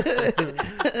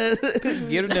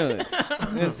 Get her done.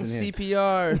 Listen here.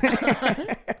 CPR.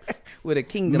 With a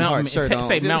Kingdom Hearts shirt on.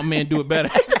 Say Just- Mountain Man do it better.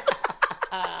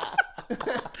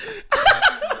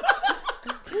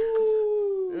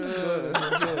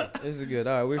 This is good.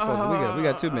 All right, we're focused. We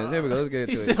got 2 minutes. Here we go. Let's get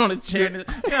He into sit it. on a chair. And,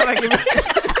 like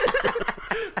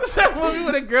what's that movie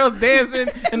where the girls dancing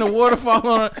and the waterfall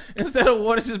on her? Instead of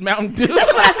water, it's just Mountain Dew.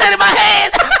 That's what I said in my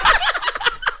head.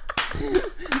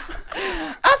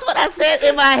 That's what I said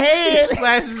in my He head.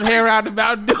 splashes his hair out the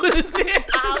Mountain Dew in his head.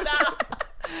 Oh, no.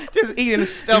 Just eating If you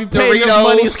stuffed pay enough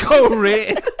money, it's Doritos. cold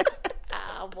red.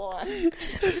 Oh, boy.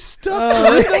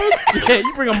 Stuff. Yeah,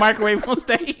 you bring a microwave on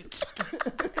stage.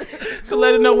 So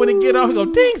let him know when to get off. He go,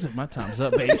 ding, so my time's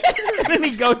up, baby. And then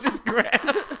he go just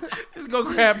go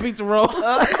grab pizza rolls.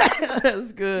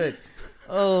 That's good.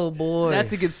 Oh, boy.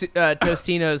 That's a good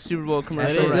Tostino's Super Bowl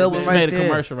commercial. That's a right good one there. right made a there.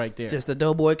 commercial right there. Just a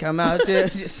doughboy come out there.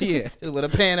 Just, Yeah. just with a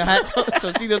pan of hot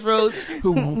Tostitos rolls.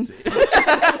 Who wants it?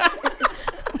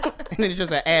 And then it's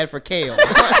just an ad for kale.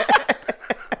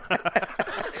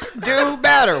 Do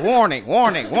better. Warning,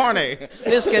 warning, warning.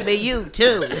 This could be you,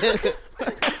 too.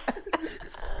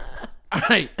 All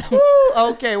right. Woo,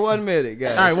 okay, 1 minute,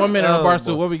 guys. All right, 1 minute on Oh, Barstool.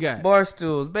 boy. What we got?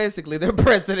 Barstools, basically, their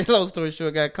president, long story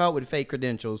short, got caught with fake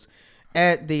credentials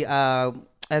at the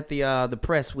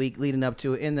press week leading up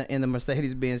to it in the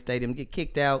Mercedes-Benz Stadium. Get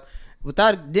kicked out.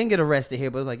 Didn't get arrested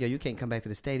here, but it was like, yo, you can't come back to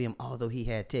the stadium, although he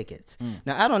had tickets.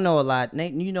 Now, I don't know a lot.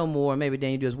 Nate, you know more, maybe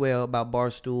Dan, you do as well, about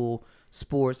Barstool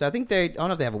Sports. I think I don't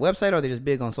know if they have a website or they're just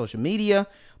big on social media,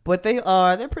 but they're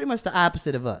pretty much the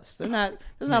opposite of us. There's not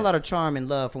a lot of charm and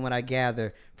love from what I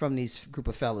gather from these group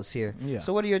of fellas here. Yeah.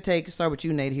 So what are your takes? Start with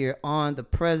you, Nate, here on the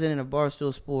president of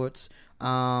Barstool Sports.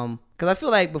 Because I feel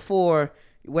like before,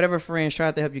 whatever friends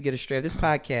tried to help you get a straight, this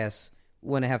podcast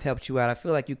wouldn't have helped you out. I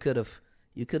feel like you could have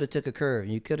took a curve.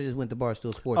 You could have just went to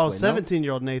Barstool Sports. Oh, way,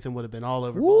 17-year-old Nathan would have been all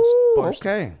over No? Woo, Barstool.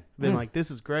 okay. Been like, this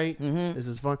is great. This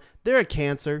is fun. They're a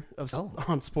cancer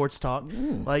on sports talk.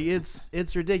 Like it's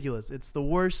ridiculous. It's the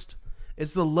worst.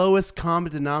 It's the lowest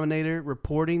common denominator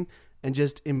reporting and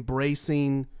just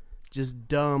embracing just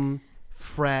dumb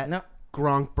frat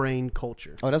Gronk brain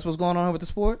culture. Oh, that's what's going on with the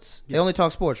sports? Yeah. They only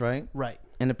talk sports, right? Right.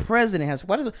 And the president has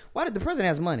why did the president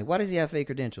has money? Why does he have fake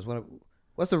credentials?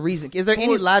 What's the reason? Is there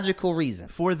any logical reason?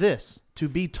 For this to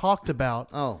be talked about.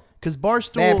 Oh. Because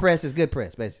Barstool. Bad press is good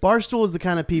press, basically. Barstool is the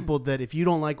kind of people that if you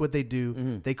don't like what they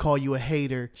do, they call you a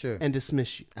hater and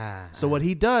dismiss you. So what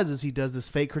he does is he does this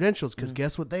fake credentials because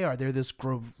guess what they are? They're this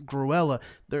gorilla.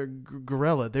 They're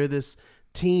gorilla. They're this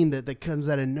team that comes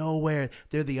out of nowhere.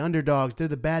 They're the underdogs. They're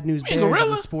the bad news bears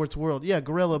Gorilla? of the sports world. Yeah,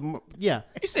 gorilla. Yeah.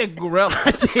 You said gorilla.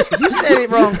 You said it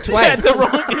wrong He had twice.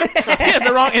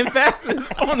 the wrong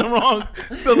emphasis on the wrong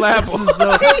syllable.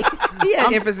 He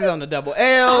had emphasis on the double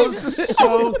L's.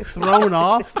 So thrown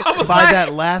off by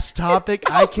that last topic,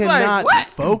 I cannot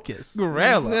focus.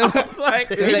 Gorilla. I was like,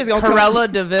 He just gonna come-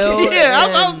 Corella, DeVille, Yeah,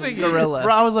 I was and thinking- Gorilla.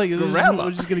 Bro, I was like, Gorilla.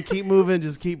 we're just gonna keep moving,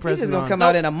 just keep He's pressing just gonna on. come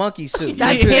out in a monkey suit.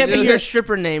 That Yeah. can't be your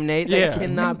stripper name, Nate. That Yeah.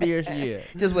 cannot be your. yeah.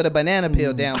 Just with a banana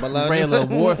peel down below. Gorilla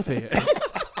warfare.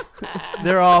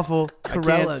 They're awful.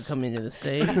 Corella coming to the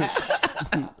stage.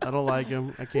 I don't like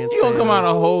them. I can't. You gonna stand come them. out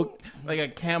a whole like a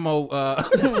camo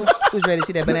Who's ready to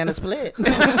see that banana split?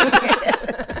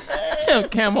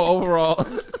 camo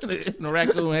overalls and a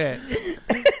raccoon hat.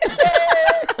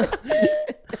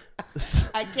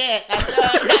 I can't.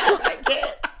 I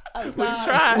can't. I'm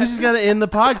sorry. We just gotta end the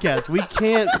podcast. We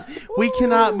can't. We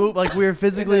cannot move. Like we're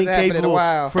physically This hasn't happened in a incapable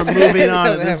while. from moving This on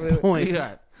at hasn't this happened. point.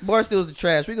 Yeah. Barstool's the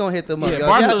trash. We gonna hit them up. Yeah, y'all.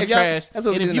 Barstool's If y'all- trash. That's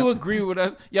what And we if do you now. agree with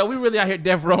us, yeah, we really out here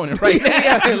death rowing right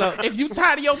now. If you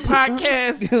tired of your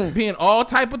podcast being all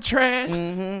type of trash,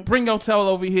 bring your tail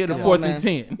over here to Come on, 4th man. and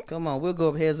 10. Come on, we'll go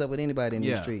up heads up with anybody in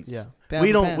Yeah. these streets. Yeah, Pound we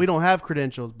for don't. pound. We don't have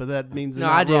credentials, but that means they're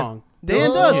No, not I do. wrong. Dan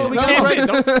does. So we No, can't right. write-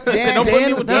 Don't put me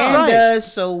Dan, with that's Dan right.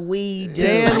 does, so we do.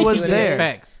 Dan was See what it there. is.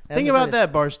 Facts. That's Think what about it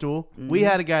that, Barstool. We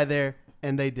had a guy there,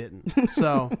 and they didn't.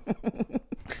 So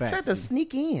is. Try Facts. to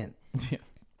sneak in. Yeah.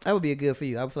 That would be a good for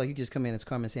you. I would feel like you just come in as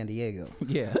Carmen San Diego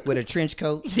Yeah. with a trench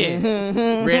coat.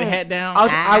 Yeah. Red hat down.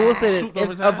 I will say Suit that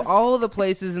over his of eyes. all the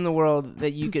places in the world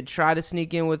that you could try to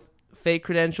sneak in with fake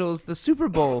credentials, the Super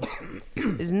Bowl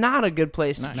is not a good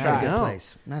place to Not a Not a try. good No.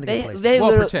 place. Not a good place. They Well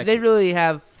literally, protected. they really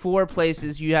have 4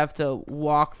 places you have to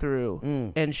walk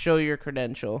through and show your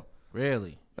credential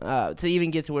Really? to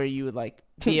even get to where you would like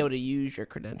be able to use your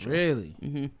credential. Really?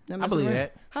 Now, I Mr. believe Ray,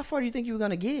 that. How far do you think you were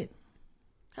gonna get?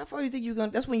 How far do you think you were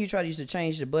gonna? That's when you used to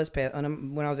change the bus pass.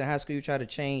 When I was in high school, you tried to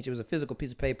change. It was a physical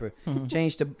piece of paper.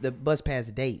 Change the bus pass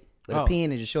date with a Oh.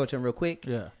 pen and just show it to them real quick.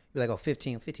 Yeah. You're like, oh,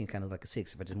 15 kind of like a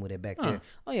 6 if I just move that back there.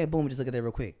 Oh yeah, boom, just look at that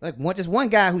real quick. Like just one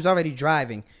guy who's already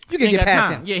driving, you can He ain't get got past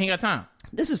time. him. Yeah, he ain't got time.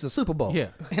 This is the Super Bowl. Yeah.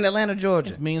 In Atlanta, Georgia.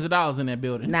 It's millions of dollars in that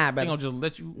building. Nah, They brother. gonna just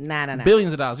let you. Nah.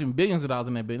 Billions of dollars, even billions of dollars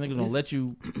in that building. Niggas gonna let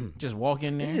you just walk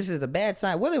in there. This is a bad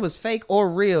sign. Whether it was fake or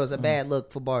real is a bad look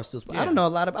for Barstool. I don't know a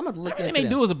lot of. I'm gonna look Everything into they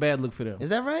them. do is a bad look for them. Is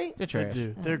that right? They're trash.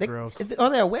 Dude, they're gross. Are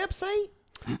they a website?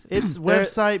 It's They're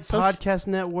website, social- podcast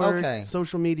network, Okay.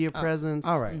 social media presence.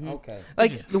 All right. Okay.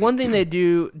 Like the one thing they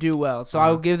do well, so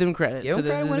I'll give them credit. Give So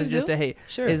them credit when this it's is just due. a hate.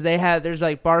 Sure. Is there's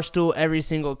like Barstool every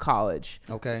single college.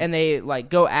 Okay. And they like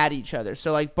go at each other.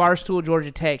 So like Barstool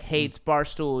Georgia Tech hates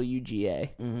Barstool UGA.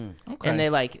 Okay. And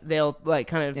they'll like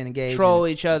kind of And engage troll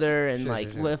in- each other and Sure, like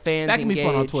sure, sure. let fans That can be fun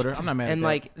on engage. Twitter. I'm not mad at And that.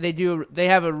 like they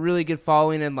have a really good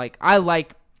following and like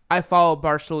I follow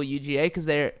Barstool UGA because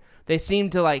they seem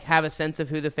to like have a sense of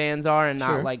who the fans are and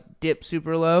Sure. not like dip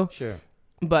super low. Sure.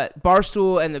 But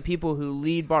Barstool and the people who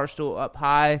lead Barstool up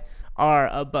high are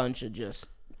a bunch of just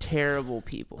terrible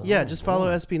people. Yeah, just follow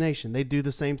SB Nation. They do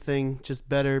the same thing, just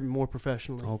better, more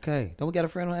professionally. Okay. Don't we got a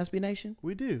friend on SB Nation?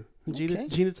 We do. Okay.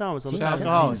 Gina Thomas on the Shout out to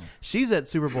Alcoholics. Gina. She's at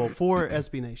Super Bowl for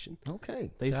SB Nation.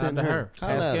 Okay. They Shout out sent to her. her.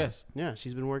 Holla Ask at her. guess. Yeah,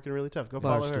 she's been working really tough. Go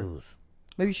follow her. Barstools.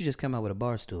 Maybe you should just come out with a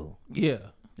bar stool. Yeah.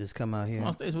 Just come out here I'm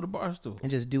on stage with a bar stool. and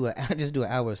just do an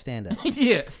hour of stand up,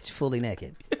 Yeah. fully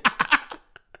naked,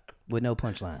 with no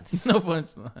punchlines. No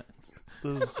punchline.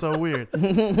 This is so weird.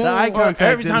 The eye Or contact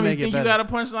every didn't time you make it think you better. got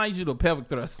a punchline, you do a pelvic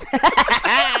thrust.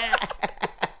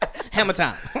 Hammer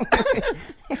time.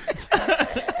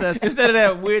 That's Instead of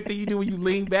that weird thing you do when you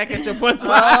lean back at your punchline.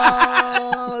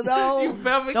 Oh no! You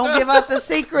pelvic Don't thrust. give out the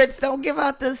secrets. Don't give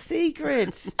out the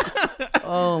secrets.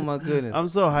 Oh my goodness! I'm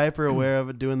so hyper aware of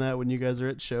it doing that when you guys are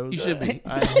at shows. You should be.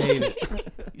 I hate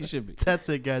it. You should be. That's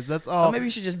it, guys. That's Or all. maybe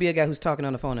you should just be a guy who's talking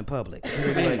on the phone in public.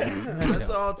 That's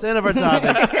all 10 of our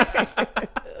topics.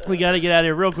 We got to get out of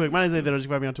here real quick. My name's Nathan. You can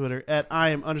find me on Twitter at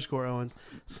 @IAM_Owens.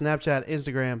 Snapchat,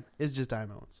 Instagram is just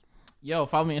I'm Owens. Yo,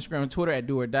 follow me on Instagram and Twitter at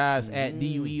DoorDies at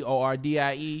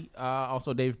DueOrdie.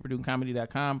 Also,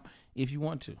 DavidPerdueComedy.com if you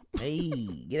want to. Hey,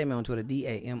 get me on Twitter,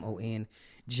 DAMONJR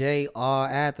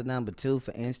at the number 2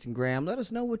 for Instagram. Let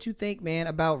us know what you think, man,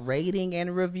 about rating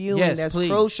and reviewing. Yes, That's please.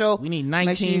 crucial. We need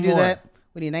Make sure 19 you do more. that.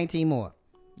 We need 19 more.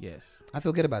 Yes. I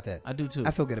feel good about that. I do too.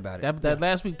 I feel good about it. That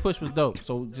last week push was dope.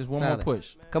 So just one Solid. more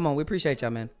push. Come on, we appreciate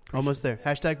y'all, man. Almost there.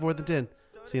 Hashtag 4th and 10.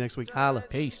 See you next week. Holla.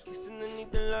 Peace. Kissing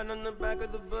underneath the line on the back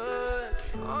of the bus.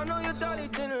 I know your daddy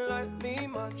didn't like me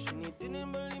much, and he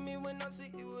didn't believe me when I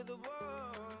said you were the one.